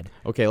 Sad.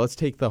 Okay, let's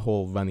take the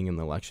whole running in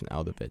the election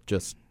out of it.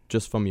 Just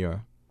from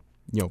your,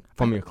 your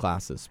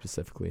classes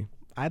specifically.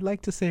 I'd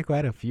like to say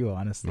quite a few,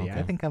 honestly. Okay.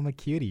 I think I'm a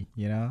cutie,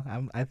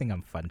 I think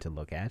I'm fun to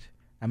look at.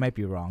 I might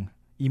be wrong.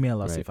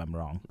 Email us Right. if I'm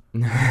wrong.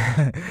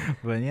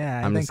 But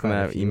yeah, I'm I just think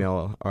gonna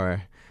email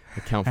our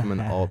account from an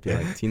alt, be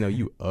like, Tino,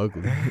 you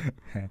ugly.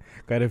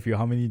 quite a few.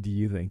 How many do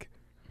you think?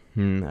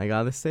 I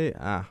gotta say,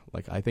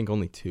 like I think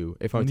only 2.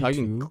 If I'm Only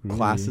talking 2? Really?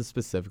 classes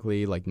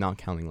specifically, like not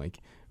counting like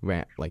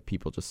like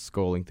people just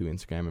scrolling through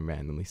Instagram and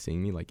randomly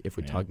seeing me. Like if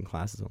we're Yeah. talking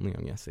classes only,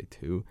 I'm gonna say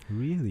 2.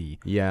 Really?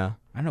 Yeah,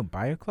 I know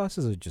bio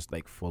classes are just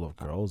like full of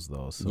girls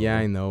though. So yeah,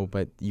 I know,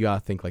 but you gotta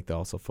think like they're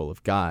also full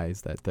of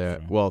guys. That they're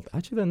True. well,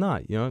 actually they're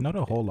not. You know, not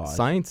a whole lot.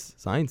 Science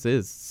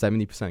is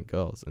 70%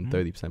 girls and Mhm.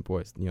 30%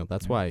 boys. You know,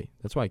 that's Yeah.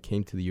 why I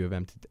came to the U of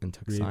M and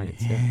took Really?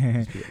 science.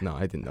 Yeah. No,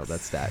 I didn't know that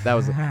stat. That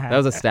was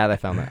a stat I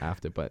found out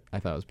after, but I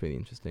thought it was pretty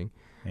interesting.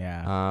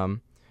 Yeah. All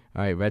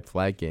right, red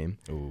flag game.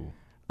 Ooh.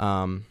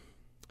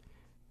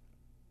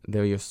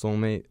 They're your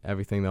soulmate,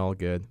 everything, they're all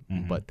good,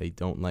 Mhm. but they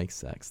don't like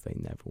sex. They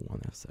never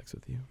want to have sex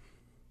with you.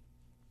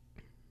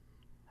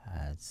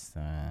 That's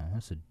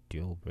a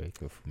deal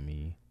breaker for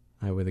me.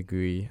 I would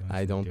agree. That's I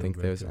a don't deal think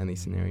there's breaker any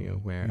for scenario me.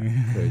 where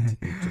I could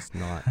just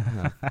not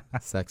have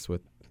sex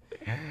with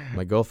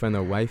my girlfriend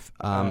or wife.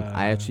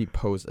 I actually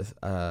posed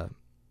a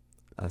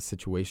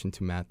situation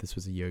to Matt. This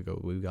was a year ago.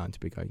 We got into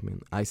a big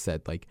argument. I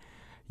said, like,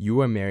 you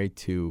are married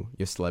to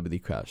your celebrity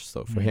crush.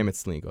 So for him, it's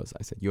Selena Gomez.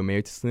 I said, you're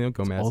married to Selena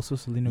Gomez. It's also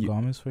Selena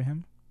Gomez for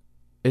him?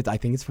 I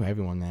think it's for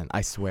everyone, man. I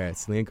swear.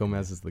 Selena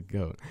Gomez is the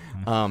GOAT.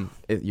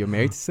 You're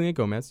married to Selena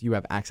Gomez. You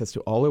have access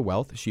to all her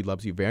wealth. She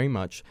loves you very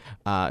much.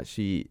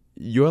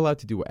 You're allowed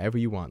to do whatever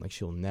you want. Like,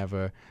 she'll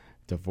never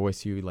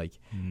divorce you. Like,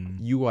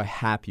 you are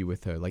happy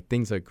with her. Like,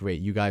 things are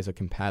great. You guys are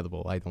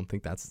compatible. I don't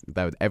think that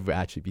would ever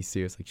actually be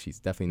serious. Like, she's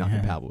definitely not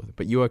compatible with her.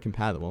 But you are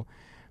compatible.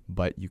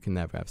 But you can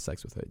never have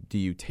sex with her. Do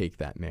you take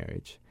that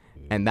marriage?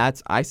 And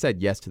I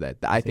said yes to that.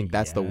 I think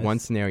that's the one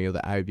scenario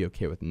that I would be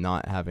okay with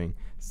not having,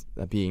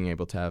 being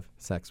able to have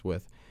sex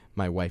with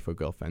my wife or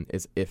girlfriend,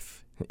 is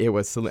if I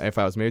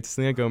was married to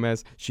Selena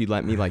Gomez, she'd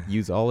let me like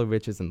use all her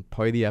riches and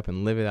party up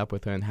and live it up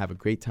with her and have a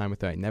great time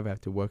with her. I'd never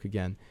have to work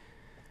again.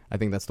 I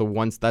think that's the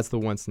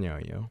one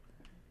scenario.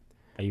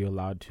 Are you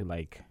allowed to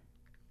like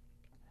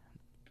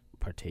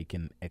partake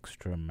in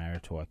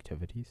extramarital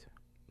activities?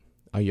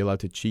 Are you allowed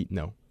to cheat?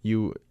 No.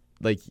 You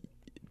like.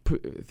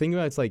 Think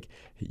about it's like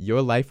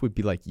your life would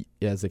be like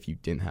as if you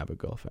didn't have a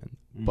girlfriend,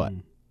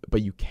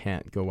 but you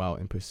can't go out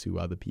and pursue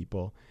other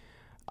people.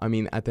 I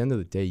mean, at the end of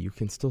the day, you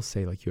can still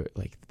say like you're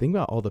like, think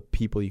about all the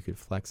people you could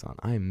flex on.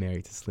 I am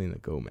married to Selena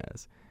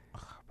Gomez,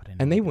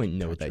 and they wouldn't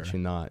know that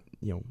you're not,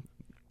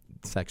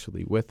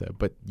 sexually with her,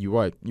 but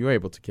you're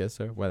able to kiss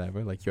her,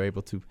 whatever. Like you're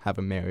able to have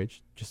a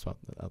marriage just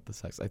without the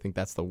sex. I think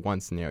that's the one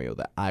scenario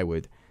that I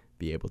would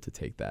be able to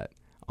take that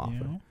offer.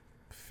 Yeah,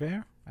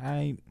 fair.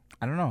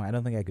 I don't know. I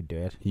don't think I could do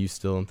it. You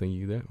still don't think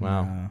you could?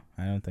 Wow. No,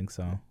 I don't think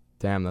so.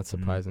 Damn, that's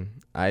surprising.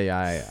 I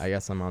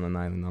guess I'm on an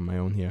island on my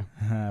own here.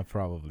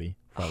 Probably.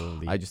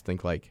 I just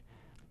think like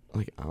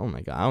oh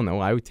my god, I don't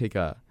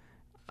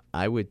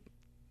know.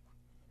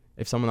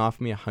 If someone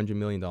offered me $100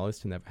 million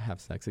to never have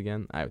sex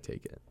again, I would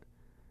take it.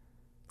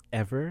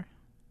 Ever?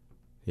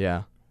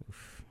 Yeah.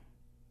 Oof.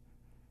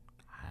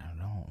 I don't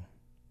know.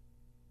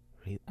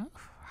 Really?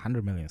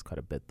 100 million is quite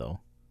a bit though.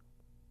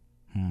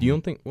 You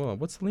don't think? Well,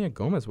 what's Selena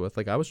Gomez worth?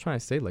 Like I was trying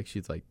to say, like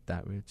she's like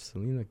that rich.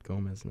 Selena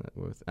Gomez net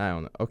worth. I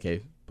don't know.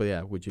 Okay, but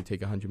yeah, would you take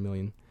 $100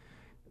 million?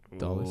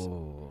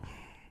 Oh.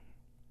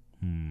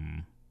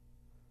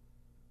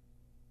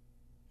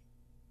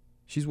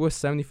 She's worth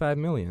 $75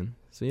 million.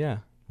 So yeah.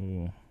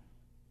 Ooh.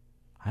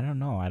 I don't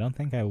know. I don't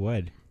think I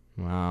would.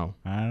 Wow.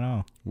 I don't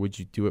know. Would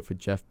you do it for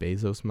Jeff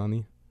Bezos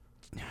money?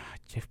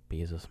 Jeff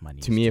Bezos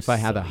money. To me, if I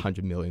had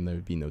 $100 million, there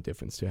would be no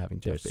difference to having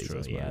Jeff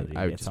Bezos money. Yeah,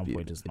 I would at just some be,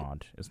 point it's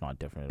not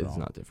different at all. It's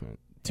not different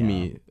to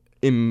me.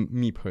 In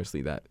me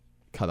personally, that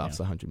cutoff's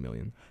 $100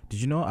 million.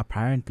 Did you know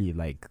apparently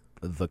like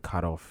the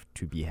cutoff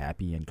to be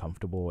happy and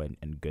comfortable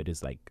and good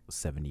is like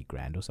 70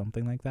 grand or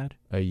something like that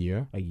A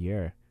year? a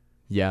year?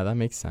 Yeah, that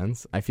makes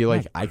sense. I feel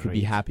like Not I could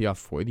be great. happy off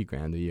 40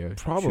 grand a year.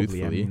 Probably.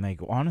 Truthfully. I mean, like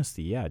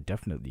honestly, yeah,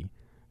 definitely.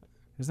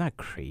 Isn't that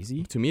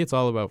crazy? To me, it's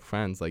all about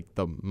friends. Like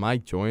my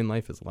joy in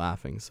life is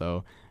laughing.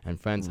 So, and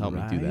friends help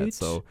me do that. Right.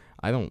 So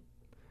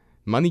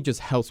money just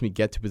helps me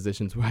get to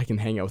positions where I can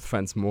hang out with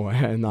friends more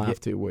and not have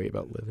to worry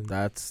about living.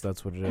 That's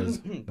what it is.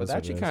 But that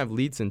actually kind of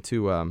leads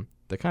into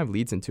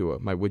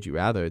my would you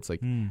rather. It's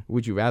like,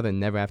 would you rather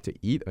never have to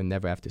eat or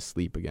never have to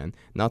sleep again?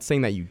 Not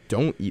saying that you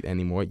don't eat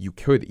anymore. You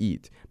could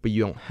eat, but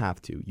you don't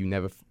have to. You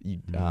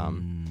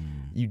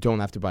don't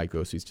have to buy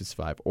groceries to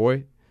survive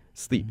or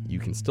sleep. You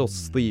can still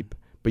sleep,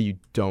 but you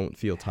don't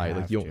feel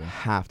tired. You don't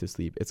have to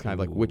sleep. It's kind of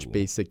like which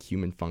basic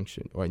human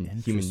function or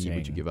human need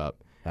would you give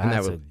up?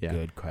 That's a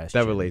good question.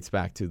 That relates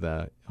back to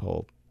the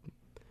whole.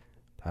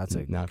 That's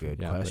a good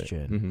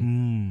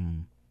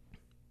question.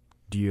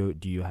 Do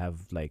you have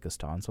like a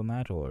stance on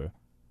that or?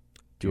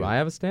 Do I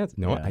have a stance?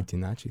 No, Yeah. I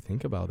didn't actually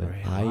think about it.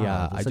 Right. I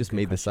Wow, that's a just good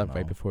made this up question,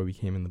 right though. before we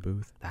came in the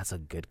booth. That's a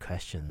good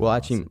question. Well, though.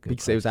 actually, That's a good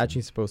because it was question.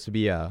 actually supposed to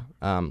be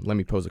let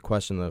me pose a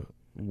question. It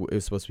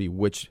was supposed to be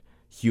which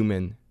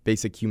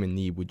basic human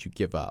need would you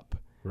give up?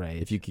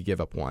 Right. if you could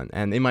give up one.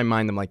 And in my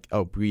mind, I'm like,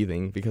 oh,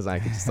 breathing, because I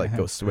could just like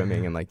go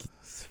swimming and like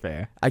It's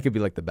fair. I could be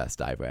like the best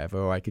diver ever,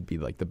 or I could be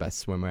like the best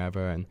swimmer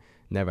ever and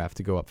never have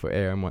to go up for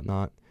air and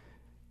whatnot.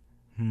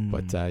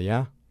 But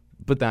yeah.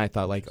 But then I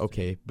thought like,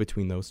 okay,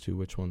 between those two,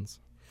 which ones?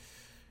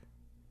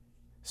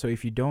 So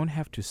if you don't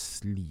have to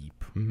sleep,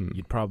 Mm-hmm.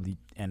 you'd probably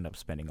end up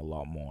spending a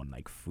lot more on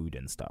like food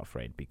and stuff,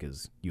 right?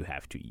 Because you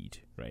have to eat,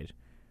 right?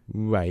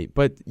 Right,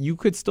 but you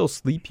could still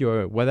sleep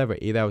your whatever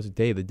 8 hours a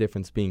day. The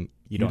difference being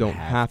you don't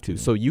have to.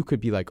 So you could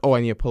be like, oh,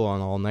 I need to pull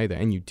on all nighter,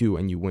 and you do,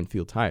 and you wouldn't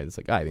feel tired. It's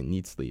like I didn't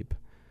need sleep.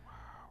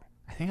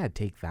 I think I'd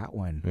take that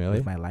one. Really?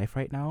 With my life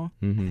right now,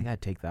 I think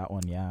I'd take that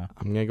one. Yeah.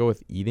 I'm gonna go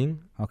with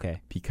eating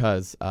Okay.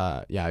 because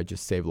I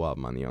just save a lot of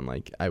money on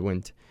like I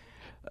wouldn't.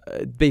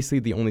 Basically,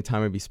 the only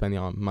time I'd be spending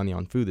money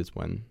on food is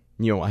when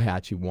I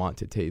actually want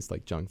to taste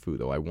like junk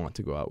food, or I want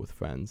to go out with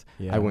friends.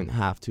 Yeah. I wouldn't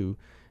have to.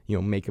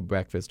 Make a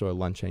breakfast or a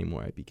lunch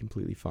anymore. I'd be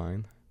completely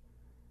fine.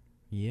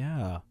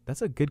 Yeah,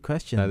 that's a good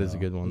question. That is a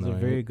good one, That's though, a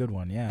very right? good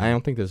one. Yeah. I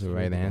don't think there's a It's a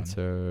right really good one.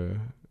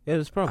 answer. Yeah,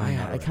 it's probably.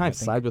 not I right. kind of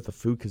think- side with the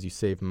food because you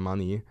save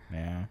money.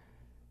 Yeah.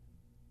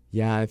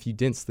 Yeah, if you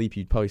didn't sleep,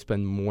 you'd probably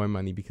spend more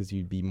money because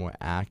you'd be more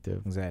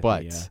active. Exactly.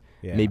 But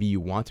yeah. maybe you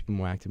want to be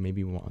more active. Maybe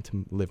you want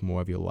to live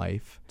more of your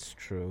life. It's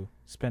true.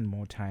 Spend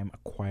more time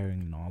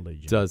acquiring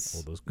knowledge. Does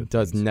and all those good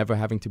does things. never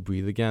having to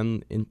breathe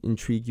again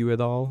intrigue you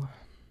at all?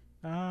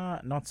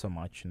 Not so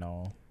much.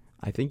 No.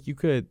 I think you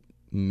could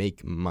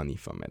make money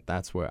from it.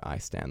 That's where I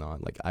stand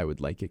on. Like I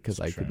would like it because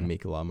I It's could true.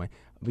 make a lot of money.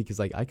 Because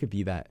like I could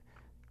be that.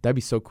 That'd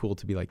be so cool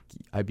to be like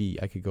I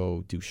could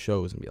go do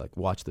shows and be like,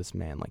 watch this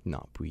man like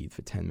not breathe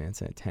for 10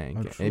 minutes in a tank.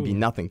 Oh, And it'd be true.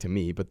 nothing to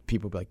me, but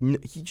people would be like, no,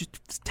 he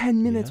just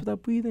 10 minutes Yeah.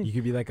 without breathing. You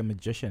could be like a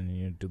magician and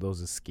you do those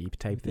escape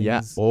type things.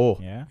 Yeah. Oh,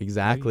 Yeah.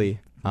 exactly.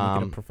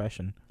 Make it a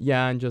profession.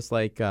 Yeah, and just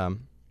like I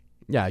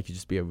could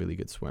just be a really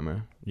good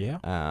swimmer.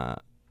 Yeah.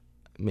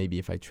 Maybe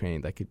if I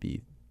trained, I could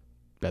be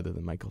better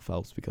than Michael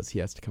Phelps because he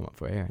has to come up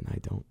for air and I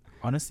don't.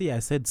 Honestly, I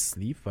said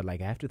sleep, but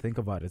like I have to think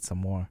about it some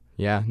more.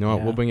 Yeah, no,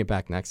 Yeah. we'll bring it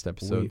back next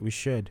episode. We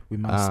should. We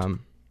must.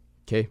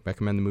 Okay,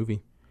 recommend the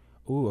movie.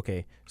 Ooh,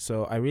 okay.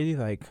 So I really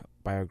like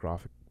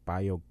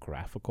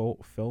biographical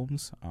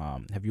films.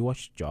 Have you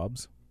watched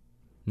Jobs?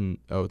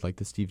 Like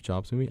the Steve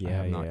Jobs movie? I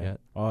have not yet.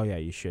 Oh yeah,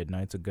 you should. No,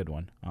 it's a good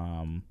one.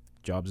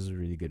 Jobs is a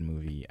really good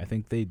movie. I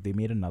think they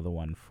made another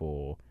one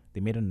they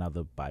made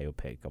another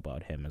biopic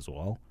about him as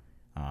well.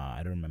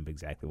 I don't remember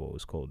exactly what it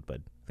was called, but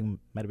I think it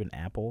might have been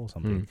Apple or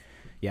something.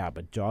 Yeah,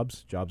 but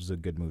Jobs is a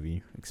good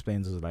movie.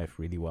 Explains his life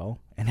really well.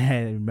 And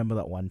I remember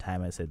that one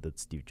time I said that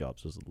Steve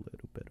Jobs was a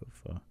little bit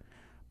of a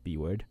B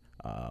word.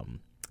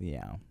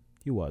 Yeah,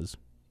 he was.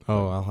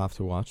 Oh, I'll have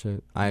to watch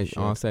it. I should.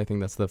 honestly, I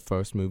think that's the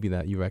first movie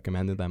that you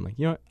recommended. That I'm like,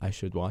 what? I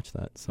should watch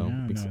that. So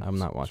Yeah, because no, I'm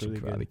not it's watching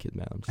really Karate good. Kid,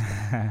 man. I'm just,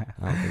 I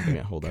don't think I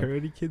can hold up.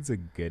 Karate Kid's a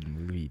good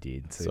movie,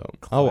 dude. It's a So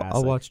I'll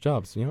classic. watch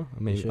Jobs.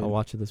 Maybe should. I'll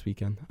watch it this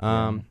weekend.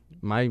 Yeah.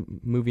 My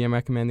movie I'm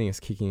recommending is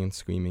Kicking and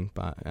Screaming,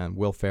 by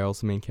Will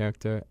Ferrell's the main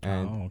character,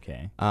 and Oh,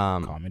 okay.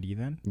 comedy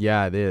then?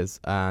 yeah, it is.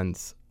 And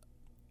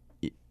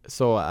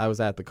so I was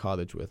at the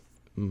cottage with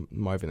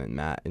Marvin and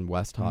Matt in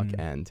West Hawk,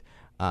 and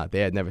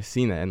they had never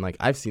seen it, and like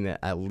I've seen it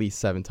at least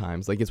 7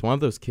 times. Like it's one of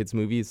those kids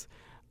movies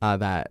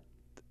that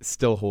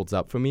still holds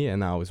up for me,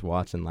 and I always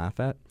watch and laugh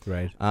at.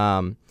 Right.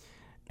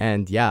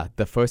 And yeah,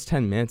 the first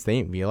 10 minutes they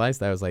didn't realize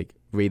that I was like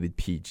rated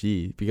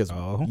PG because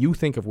you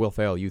think of Will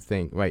Ferrell, you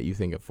think of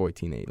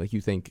 14-8, like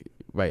you think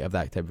of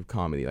that type of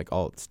comedy, like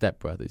all Step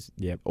Brothers,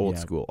 Old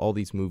School, all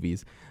these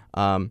movies.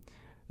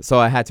 So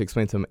I had to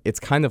explain to him it's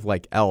kind of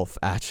like Elf,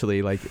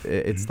 actually. Like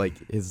it's like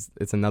it's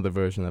another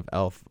version of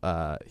Elf,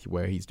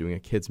 where he's doing a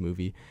kids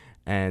movie,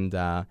 and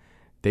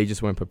they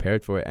just weren't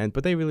prepared for it,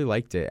 but they really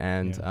liked it,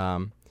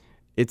 and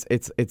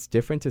it's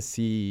different to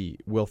see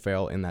Will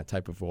Ferrell in that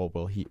type of role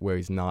where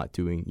he's not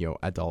doing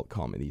adult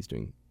comedy, he's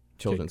doing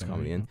children's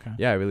comedy, and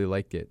I really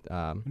liked it.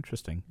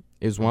 Interesting.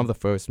 It was one of the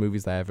first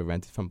movies that I ever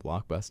rented from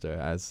Blockbuster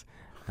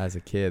as a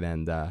kid,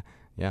 and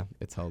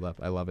it's held up.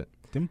 I love it.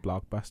 Didn't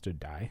Blockbuster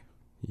die?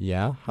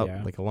 Yeah,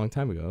 Yeah. like a long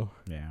time ago.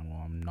 Yeah,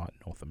 well, I'm not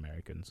North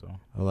American, so.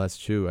 Oh, that's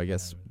true. I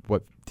guess.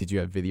 What did you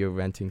have video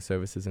renting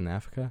services in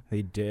Africa?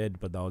 They did,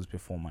 but that was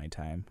before my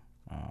time.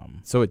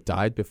 So it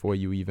died before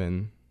you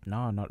even.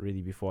 No, not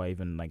really before I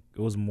even it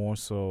was more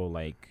so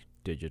like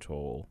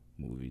digital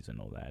movies and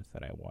all that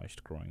I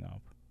watched growing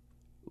up.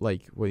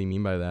 Like, what do you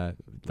mean by that?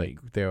 Like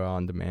they're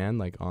on demand,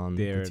 like on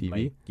the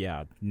TV?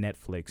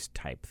 Netflix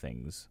type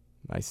things.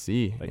 I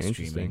see. Like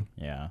Interesting.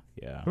 streaming.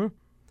 Yeah. Huh.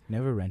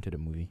 Never rented a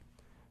movie.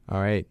 All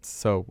right,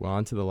 so we're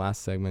on to the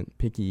last segment,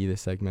 Picky Eater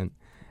segment.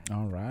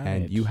 All right.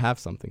 And you have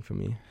something for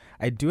me.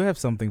 I do have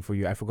something for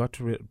you. I forgot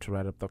to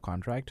write up the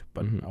contract,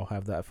 but Mhm. I'll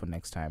have that for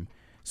next time.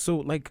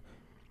 So,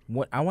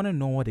 what I want to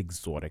know what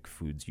exotic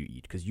foods you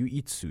eat, because you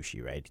eat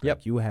sushi, right? Yep.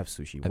 Like, you have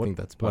sushi. I think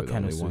that's probably what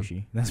kind the of only one.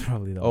 sushi? That's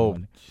probably the Oh,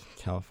 one.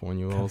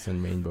 California rolls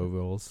and rainbow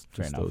rolls.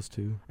 Fair Just enough. those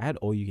two. I had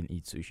all you can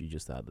eat sushi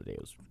just the other day.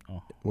 It was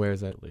Where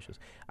is it? delicious.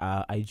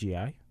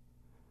 IGI,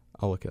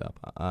 I'll look it up.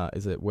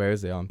 Where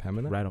is it on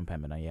Pembina? right on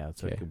Pembina. Yeah,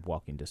 it's like Okay. a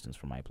walking distance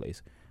from my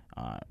place.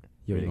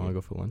 You really want to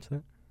good. go for lunch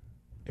there?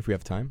 if we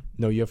have time.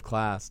 No, you have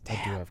class. Damn.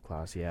 I do have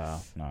class. Yeah.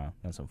 No,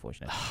 that's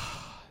unfortunate.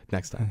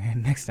 Next time.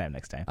 next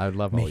time. I would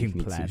love all you can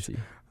eat plans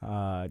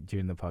sushi.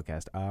 During the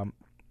podcast.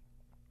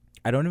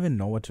 I don't even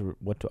know what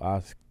to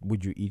ask.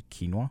 Would you eat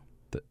quinoa?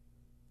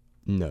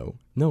 No.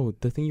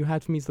 The thing you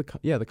had for me is the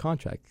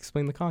contract.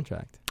 Explain the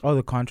contract. Oh,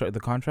 the contract. The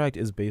contract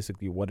is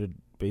basically what it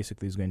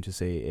basically is going to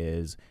say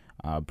is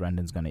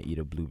Brendan's going to eat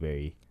a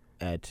blueberry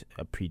at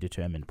a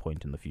predetermined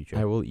point in the future.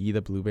 I will eat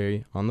a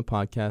blueberry on the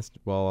podcast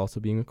while also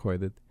being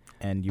recorded.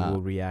 And you will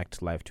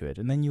react live to it.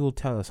 And then you will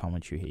tell us how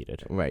much you hate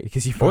it. Right.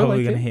 Because you're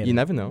probably going to hate it. You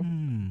never know.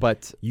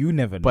 But you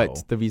never know.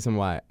 But the reason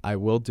why I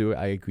will do it,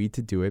 I agreed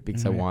to do it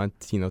because I want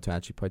Tino to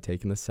actually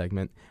partake in this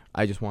segment.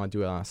 I just want to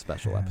do it on a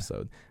special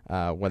episode.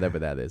 Whatever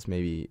that is.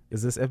 Maybe.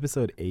 Is this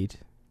episode 8?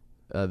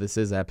 This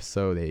is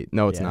episode 8.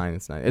 No, it's 9.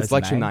 It's 9. It's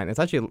lecture 9. It's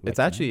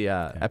actually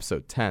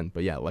episode 10.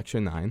 But yeah, lecture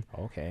 9.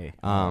 Okay.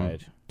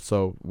 Right.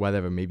 So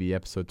whatever, maybe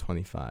episode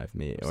 25,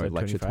 or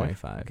lecture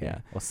 25. Okay. Yeah.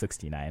 Or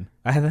 69.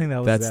 I think that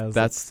was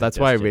that's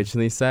what I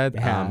originally said.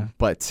 Yeah.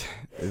 But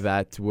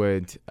that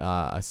would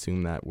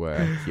assume that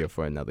we're here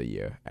for another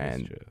year,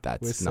 and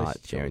that's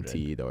not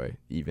guaranteed or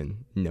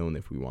even known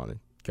if we want to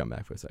come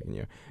back for a second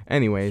year.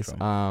 Anyways,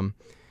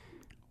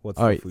 what's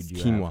the food you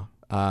quinoa.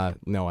 have?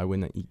 No, I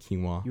wouldn't eat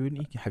quinoa. You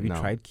wouldn't eat? Have you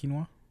tried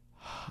quinoa?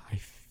 I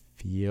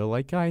feel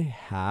like I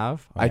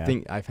have. I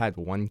think I've had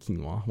one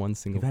quinoa, one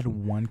single. You've had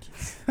one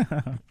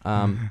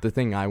quinoa. The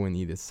thing I wouldn't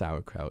eat is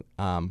sauerkraut.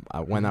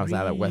 When I was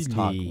out at West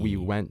Talk, we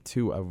went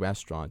to a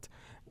restaurant,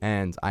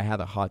 and I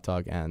had a hot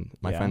dog, and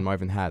my friend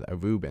Marvin had a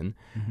Reuben,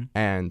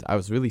 and I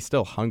was really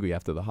still hungry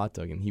after the hot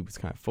dog, and he was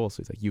kind of full, so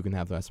he's like, "You can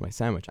have the rest of my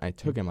sandwich." I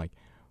took him like,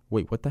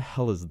 "Wait, what the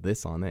hell is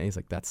this on it?" And he's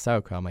like, "That's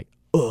sauerkraut." I'm like,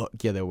 "Ugh,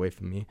 get it away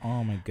from me."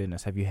 Oh my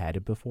goodness, have you had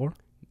it before?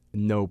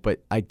 No,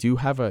 but I do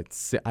have a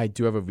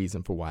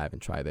reason for why I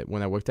haven't tried it.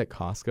 When I worked at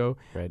Costco,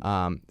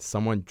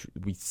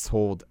 we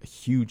sold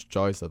huge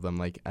jars of them,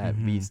 like at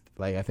least,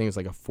 like I think it was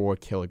like a 4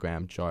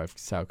 kilogram jar of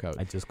sauerkraut.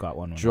 I just got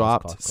one.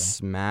 Dropped,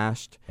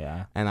 smashed,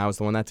 and I was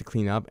the one that had to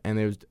clean up,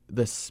 and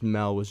the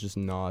smell was just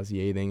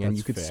nauseating, and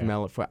you could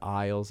smell it for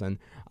aisles, and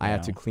I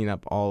had to clean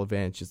up all of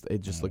it.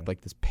 It just looked like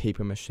this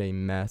paper mache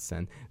mess,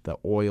 and the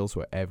oils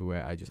were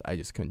everywhere. I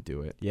just couldn't do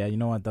it. Yeah, you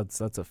know what?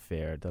 That's a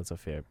fair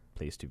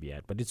place to be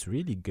at, but it's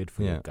really good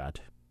for your gut.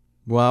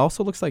 Well, it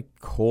also looks like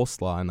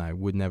coleslaw, and I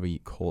would never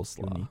eat coleslaw.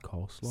 You wouldn't eat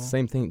coleslaw?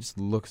 Same thing, it just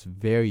looks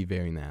very,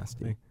 very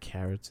nasty. Like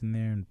carrots in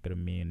there and a bit of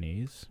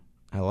mayonnaise.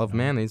 I love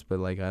mayonnaise,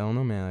 but I don't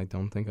know, man. I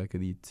don't think I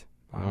could eat.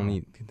 Wow. I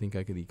don't think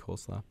I could eat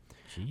coleslaw.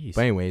 Jeez.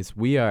 But anyways,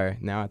 we are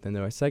now at the end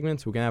of our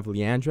segments. We're gonna have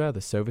Leandra,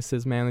 the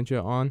services manager,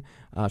 on.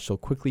 She'll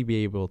quickly be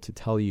able to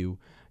tell you,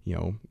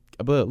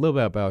 a little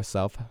bit about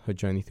herself, her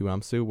journey through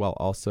UMSU, while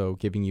also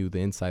giving you the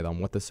insight on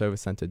what the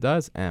service center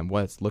does and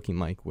what it's looking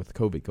like with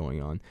COVID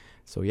going on.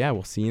 So yeah,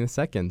 we'll see you in a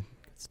second.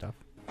 Good stuff.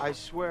 I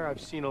swear I've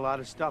seen a lot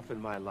of stuff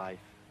in my life,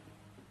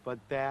 but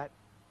that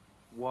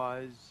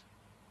was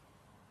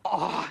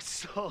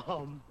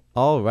awesome.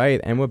 All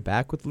right, and we're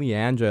back with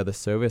Leandra, the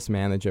service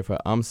manager for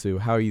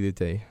UMSU. How are you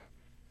today?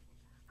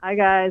 Hi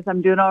guys,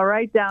 I'm doing all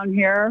right down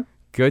here.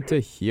 Good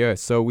to hear.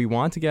 So we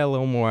want to get a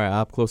little more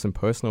up close and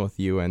personal with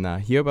you and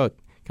hear about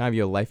kind of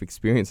your life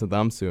experience with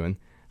UMSU and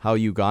how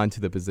you got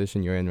into the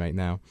position you're in right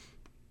now.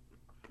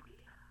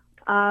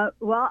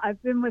 Well,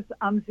 I've been with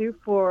UMSU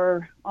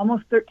for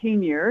almost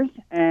 13 years,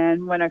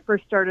 and when I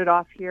first started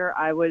off here,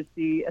 I was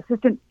the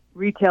assistant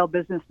retail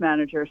business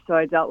manager, so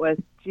I dealt with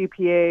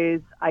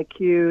GPAs,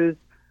 IQs,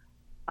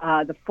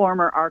 the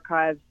former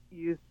Archives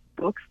Youth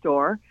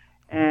Bookstore,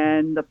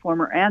 and the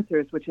former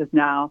Answers, which is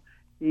now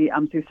the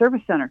UMSU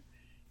Service Center.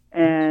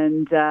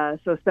 And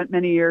so spent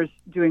many years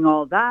doing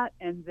all of that.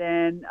 And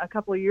then a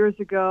couple of years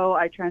ago,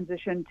 I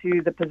transitioned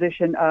to the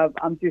position of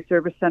UMSU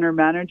Service Center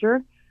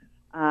Manager,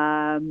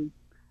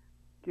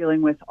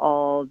 dealing with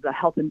all the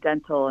health and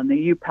dental and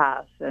the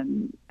UPass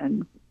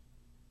and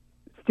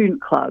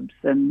student clubs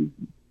and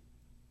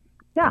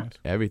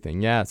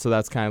everything. Yeah. So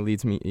that's kind of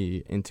leads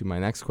me into my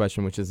next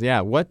question, which is,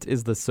 what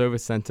is the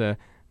service center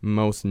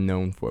most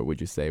known for,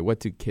 would you say? What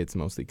do kids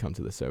mostly come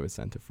to the service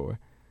center for?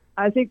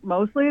 I think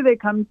mostly they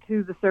come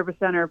to the service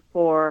center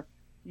for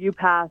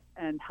UPass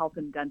and health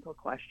and dental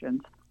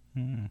questions.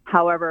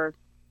 However,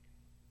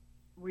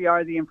 we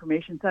are the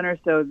information center,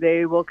 so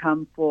they will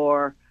come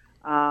for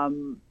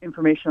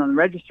information on the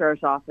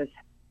registrar's office.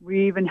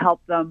 We even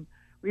help them.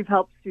 We've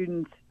helped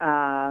students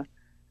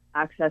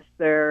access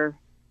their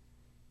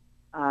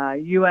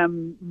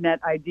net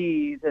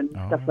IDs and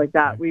stuff like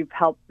that. We've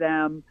helped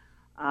them.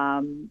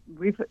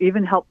 We've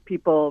even helped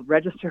people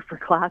register for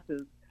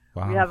classes.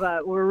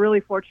 Wow. We're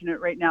really fortunate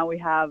right now. We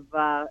have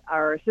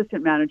our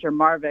assistant manager,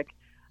 Marvik,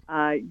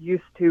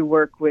 used to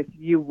work with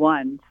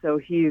U1, so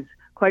he's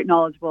quite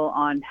knowledgeable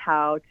on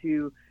how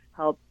to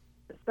help,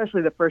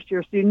 especially the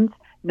first-year students,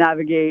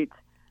 navigate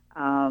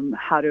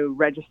how to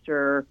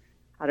register,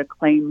 how to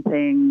claim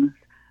things,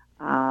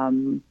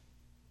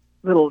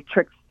 little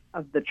tricks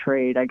of the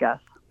trade, I guess.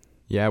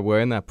 Yeah, we're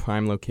in that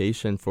prime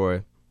location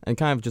and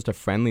kind of just a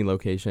friendly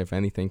location, if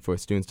anything, for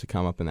students to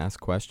come up and ask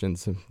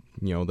questions.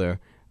 They're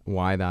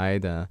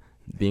wide-eyed.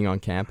 being on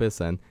campus,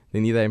 and they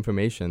need that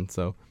information.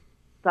 So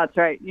That's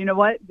right. You know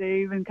what?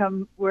 They even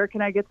come, where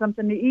can I get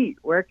something to eat?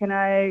 Where can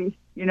I,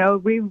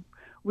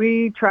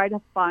 we try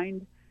to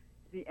find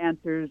the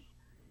answers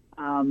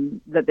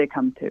that they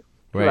come to.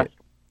 right.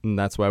 And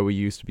that's why we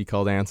used to be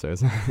called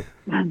Answers.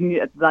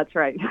 Yes, that's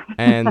right.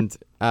 And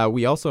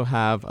we also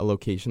have a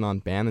location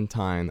on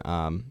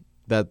Bannatyne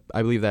that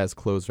I believe that is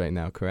closed right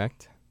now,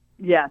 correct?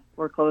 Yes,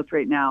 we're closed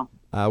right now.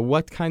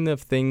 What kind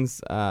of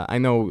things, I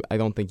know I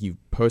don't think you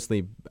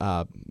personally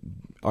are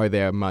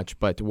there much,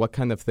 but what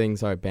kind of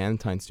things are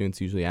Bannatyne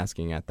students usually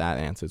asking at that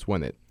Answers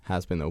when it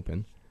has been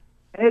open?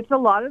 It's a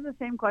lot of the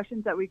same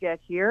questions that we get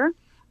here.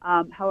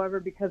 However,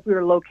 because we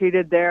were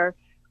located there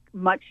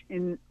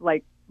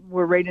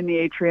we're right in the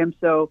atrium,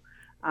 so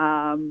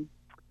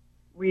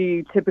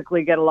we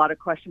typically get a lot of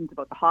questions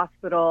about the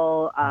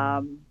hospital,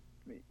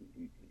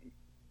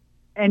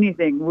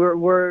 anything.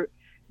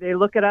 They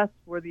look at us,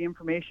 we're the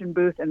information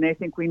booth, and they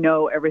think we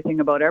know everything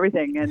about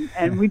everything.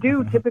 And we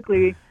do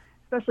typically,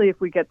 especially if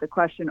we get the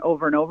question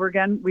over and over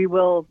again, we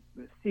will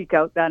seek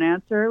out that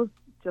answer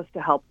just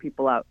to help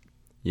people out.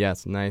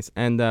 Yes, nice.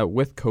 And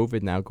with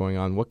COVID now going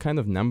on, what kind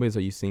of numbers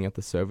are you seeing at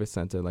the service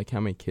center? Like how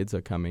many kids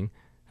are coming?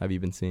 Have you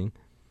been seeing?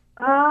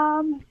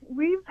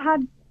 We've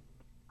had,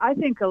 I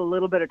think, a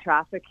little bit of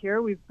traffic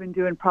here. We've been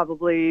doing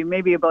probably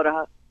maybe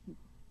about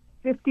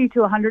 50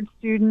 to 100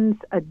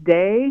 students a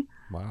day.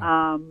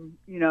 Wow.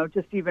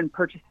 Just even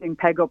purchasing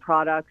Pego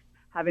products,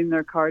 having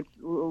their cards.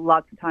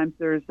 Lots of times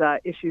there's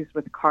issues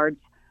with cards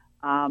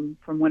from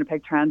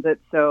Winnipeg Transit.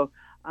 So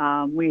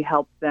we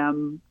help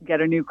them get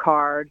a new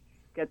card,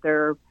 get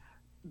their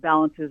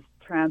balances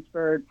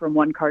transferred from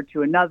one card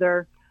to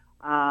another.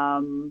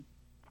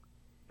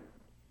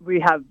 We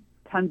have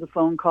tons of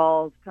phone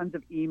calls, tons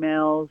of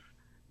emails.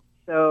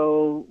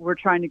 So we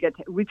try to get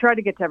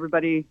to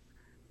everybody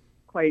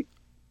quite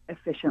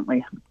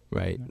efficiently.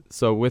 Right.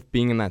 So with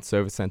being in that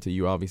service center,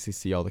 you obviously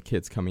see all the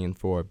kids coming in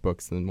for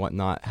books and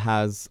whatnot.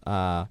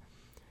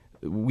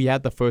 We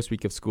had the first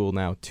week of school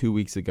now 2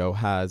 weeks ago.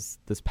 Has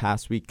this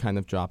past week kind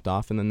of dropped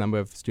off in the number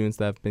of students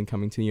that have been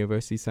coming to the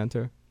University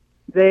Center?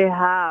 They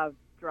have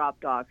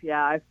dropped off.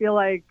 Yeah, I feel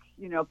like,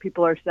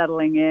 people are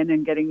settling in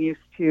and getting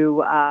used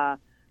to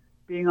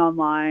being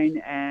online.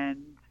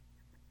 And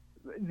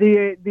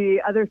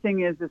the other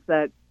thing is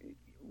that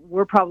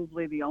we're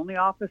probably the only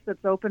office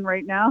that's open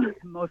right now.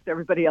 Most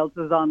everybody else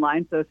is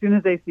online. So as soon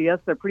as they see us,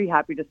 they're pretty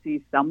happy to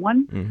see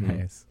someone. Mm-hmm.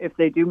 Nice. If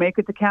they do make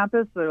it to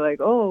campus, they're like,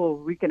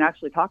 oh, we can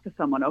actually talk to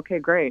someone. Okay,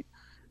 great.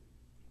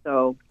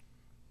 So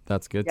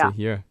that's good to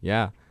hear.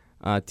 Yeah.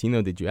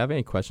 Tino, did you have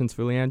any questions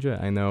for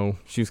Leandra? I know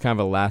she was kind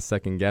of a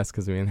last-second guess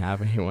because we didn't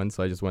have anyone,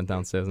 so I just went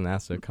downstairs and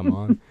asked her to come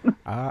on.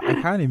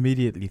 I can't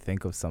immediately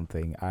think of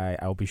something.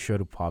 I'll be sure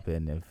to pop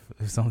in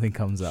if something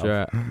comes up.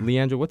 Sure.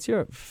 Leandra, what's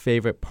your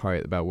favorite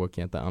part about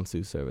working at the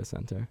UMSU Service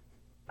Center?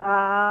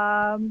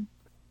 Wow.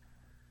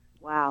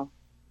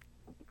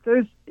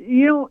 There's,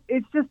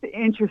 it's just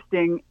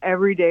interesting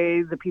every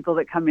day, the people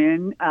that come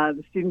in,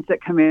 the students that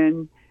come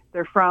in,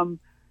 they're from,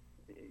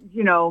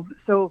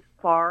 so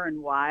far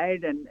and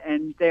wide,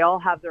 and they all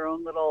have their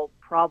own little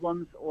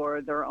problems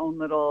or their own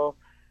little,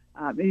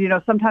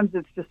 sometimes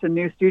it's just a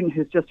new student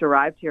who's just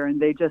arrived here and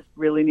they just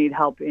really need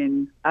help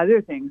in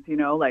other things,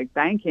 like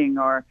banking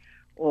or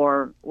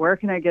where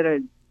can I get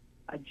a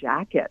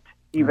jacket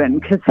even,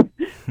 because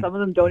some of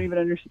them don't even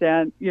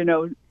understand,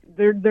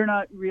 they're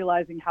not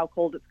realizing how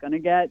cold it's going to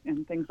get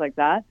and things like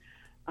that.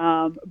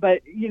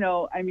 But,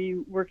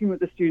 working with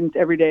the students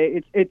every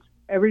day, it's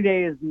every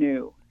day is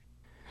new.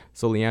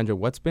 So, Leandra,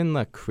 what's been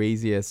the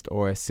craziest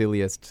or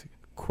silliest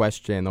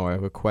question or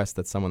request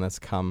that someone has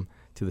come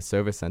to the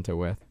service center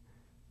with?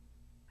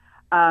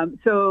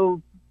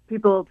 So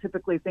people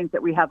typically think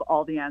that we have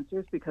all the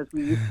answers because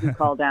we used to be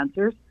called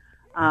Answers.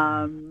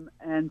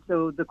 And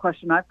so the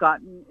question I've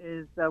gotten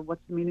is,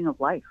 what's the meaning of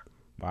life?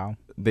 Wow.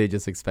 They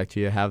just expect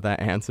you to have that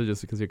answer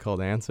just because you're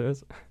called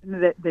Answers?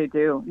 They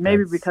do.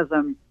 Maybe because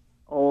I'm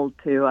old,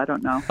 too. I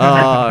don't know.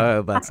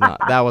 Oh,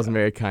 that wasn't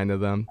very kind of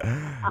them.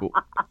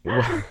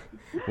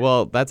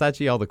 Well, that's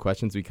actually all the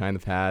questions we kind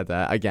of had.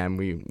 Again,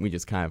 we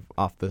just kind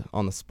of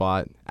on the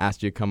spot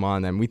asked you to come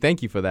on, and we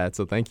thank you for that.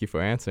 So thank you for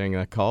answering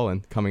that call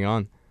and coming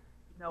on.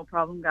 No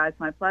problem, guys.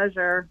 My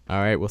pleasure. All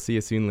right, we'll see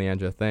you soon,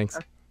 Leandra. Thanks.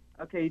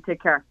 Okay, you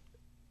take care.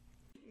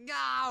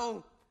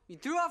 No, you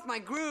threw off my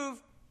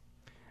groove.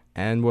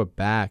 And we're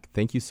back.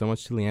 Thank you so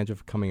much to Leandra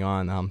for coming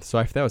on.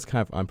 Sorry if that was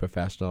kind of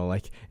unprofessional.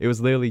 Like, it was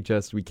literally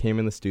just, we came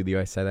in the studio,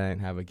 I said I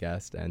didn't have a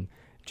guest, and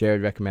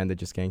Jared recommended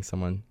just getting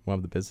one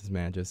of the business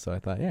managers. So I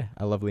thought, yeah,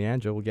 I love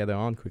Leandra. We'll get her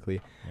on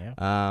quickly.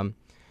 Yeah.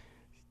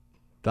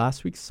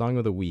 Last week's song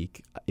of the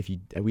week,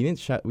 we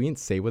didn't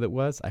say what it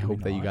was. I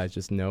hope that you guys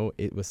just know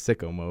it was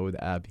Sicko Mode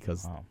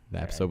because the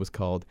episode was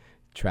called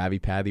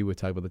Travie Patty. We're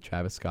talking about the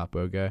Travis Scott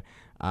burger.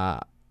 I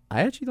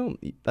actually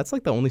don't. That's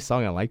like the only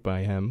song I like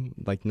by him.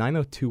 Like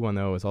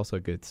 90210 is also a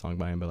good song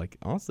by him, but like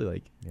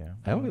honestly,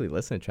 I don't really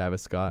listen to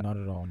Travis Scott. Not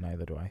at all.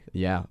 Neither do I.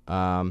 Yeah.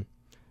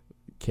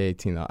 Okay,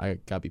 Tina, I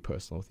gotta be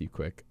personal with you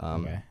quick.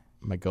 Okay.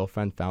 my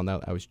girlfriend found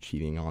out I was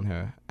cheating on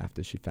her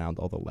after she found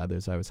all the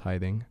letters I was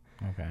hiding.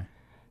 Okay.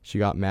 She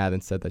got mad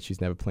and said that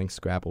she's never playing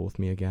Scrabble with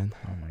me again.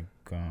 Oh my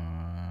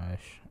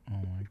gosh.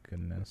 Oh my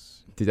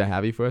goodness. Did I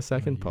have you for a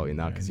second? Probably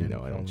not, because you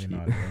know I don't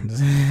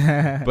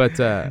cheat. But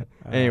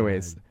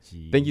anyways,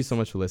 thank you so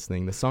much for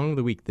listening. The song of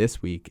the week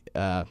this week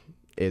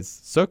is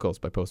Circles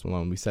by Post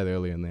Malone. We said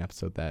earlier in the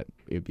episode that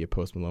it would be a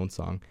Post Malone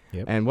song.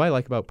 Yep. And what I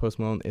like about Post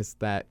Malone is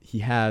that he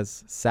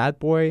has sad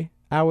boy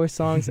hour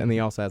songs and he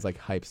also has like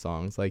hype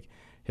songs. Like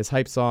his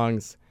hype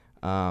songs,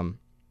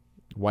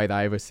 White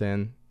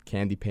Iverson,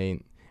 Candy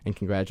Paint, and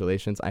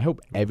Congratulations. I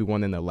hope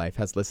everyone in their life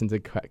has listened to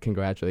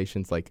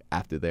Congratulations like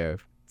after they're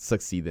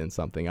succeeded in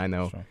something. I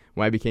know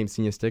when I became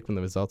senior stick, when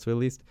the results were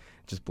released,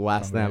 just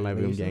blast that in my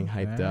room getting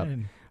hyped up.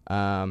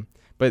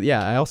 But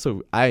yeah,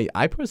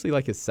 I personally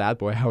like his sad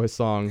boy hour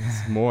songs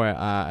more.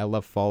 I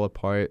love Fall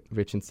Apart,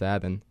 Rich and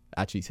Sad, and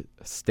actually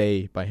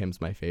Stay by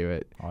him's my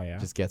favorite. Oh yeah.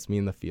 Just gets me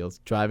in the feels.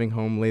 Driving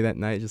home late at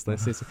night, just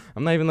listening.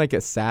 I'm not even like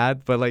a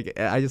sad, but like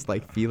I just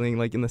like feeling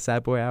like in the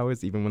sad boy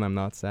hours even when I'm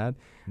not sad.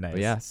 Nice.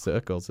 But yeah,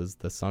 Circles is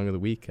the song of the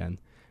week, and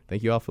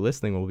thank you all for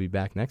listening. We'll be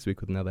back next week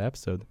with another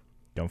episode.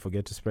 Don't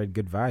forget to spread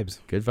good vibes.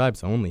 Good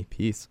vibes only.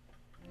 Peace.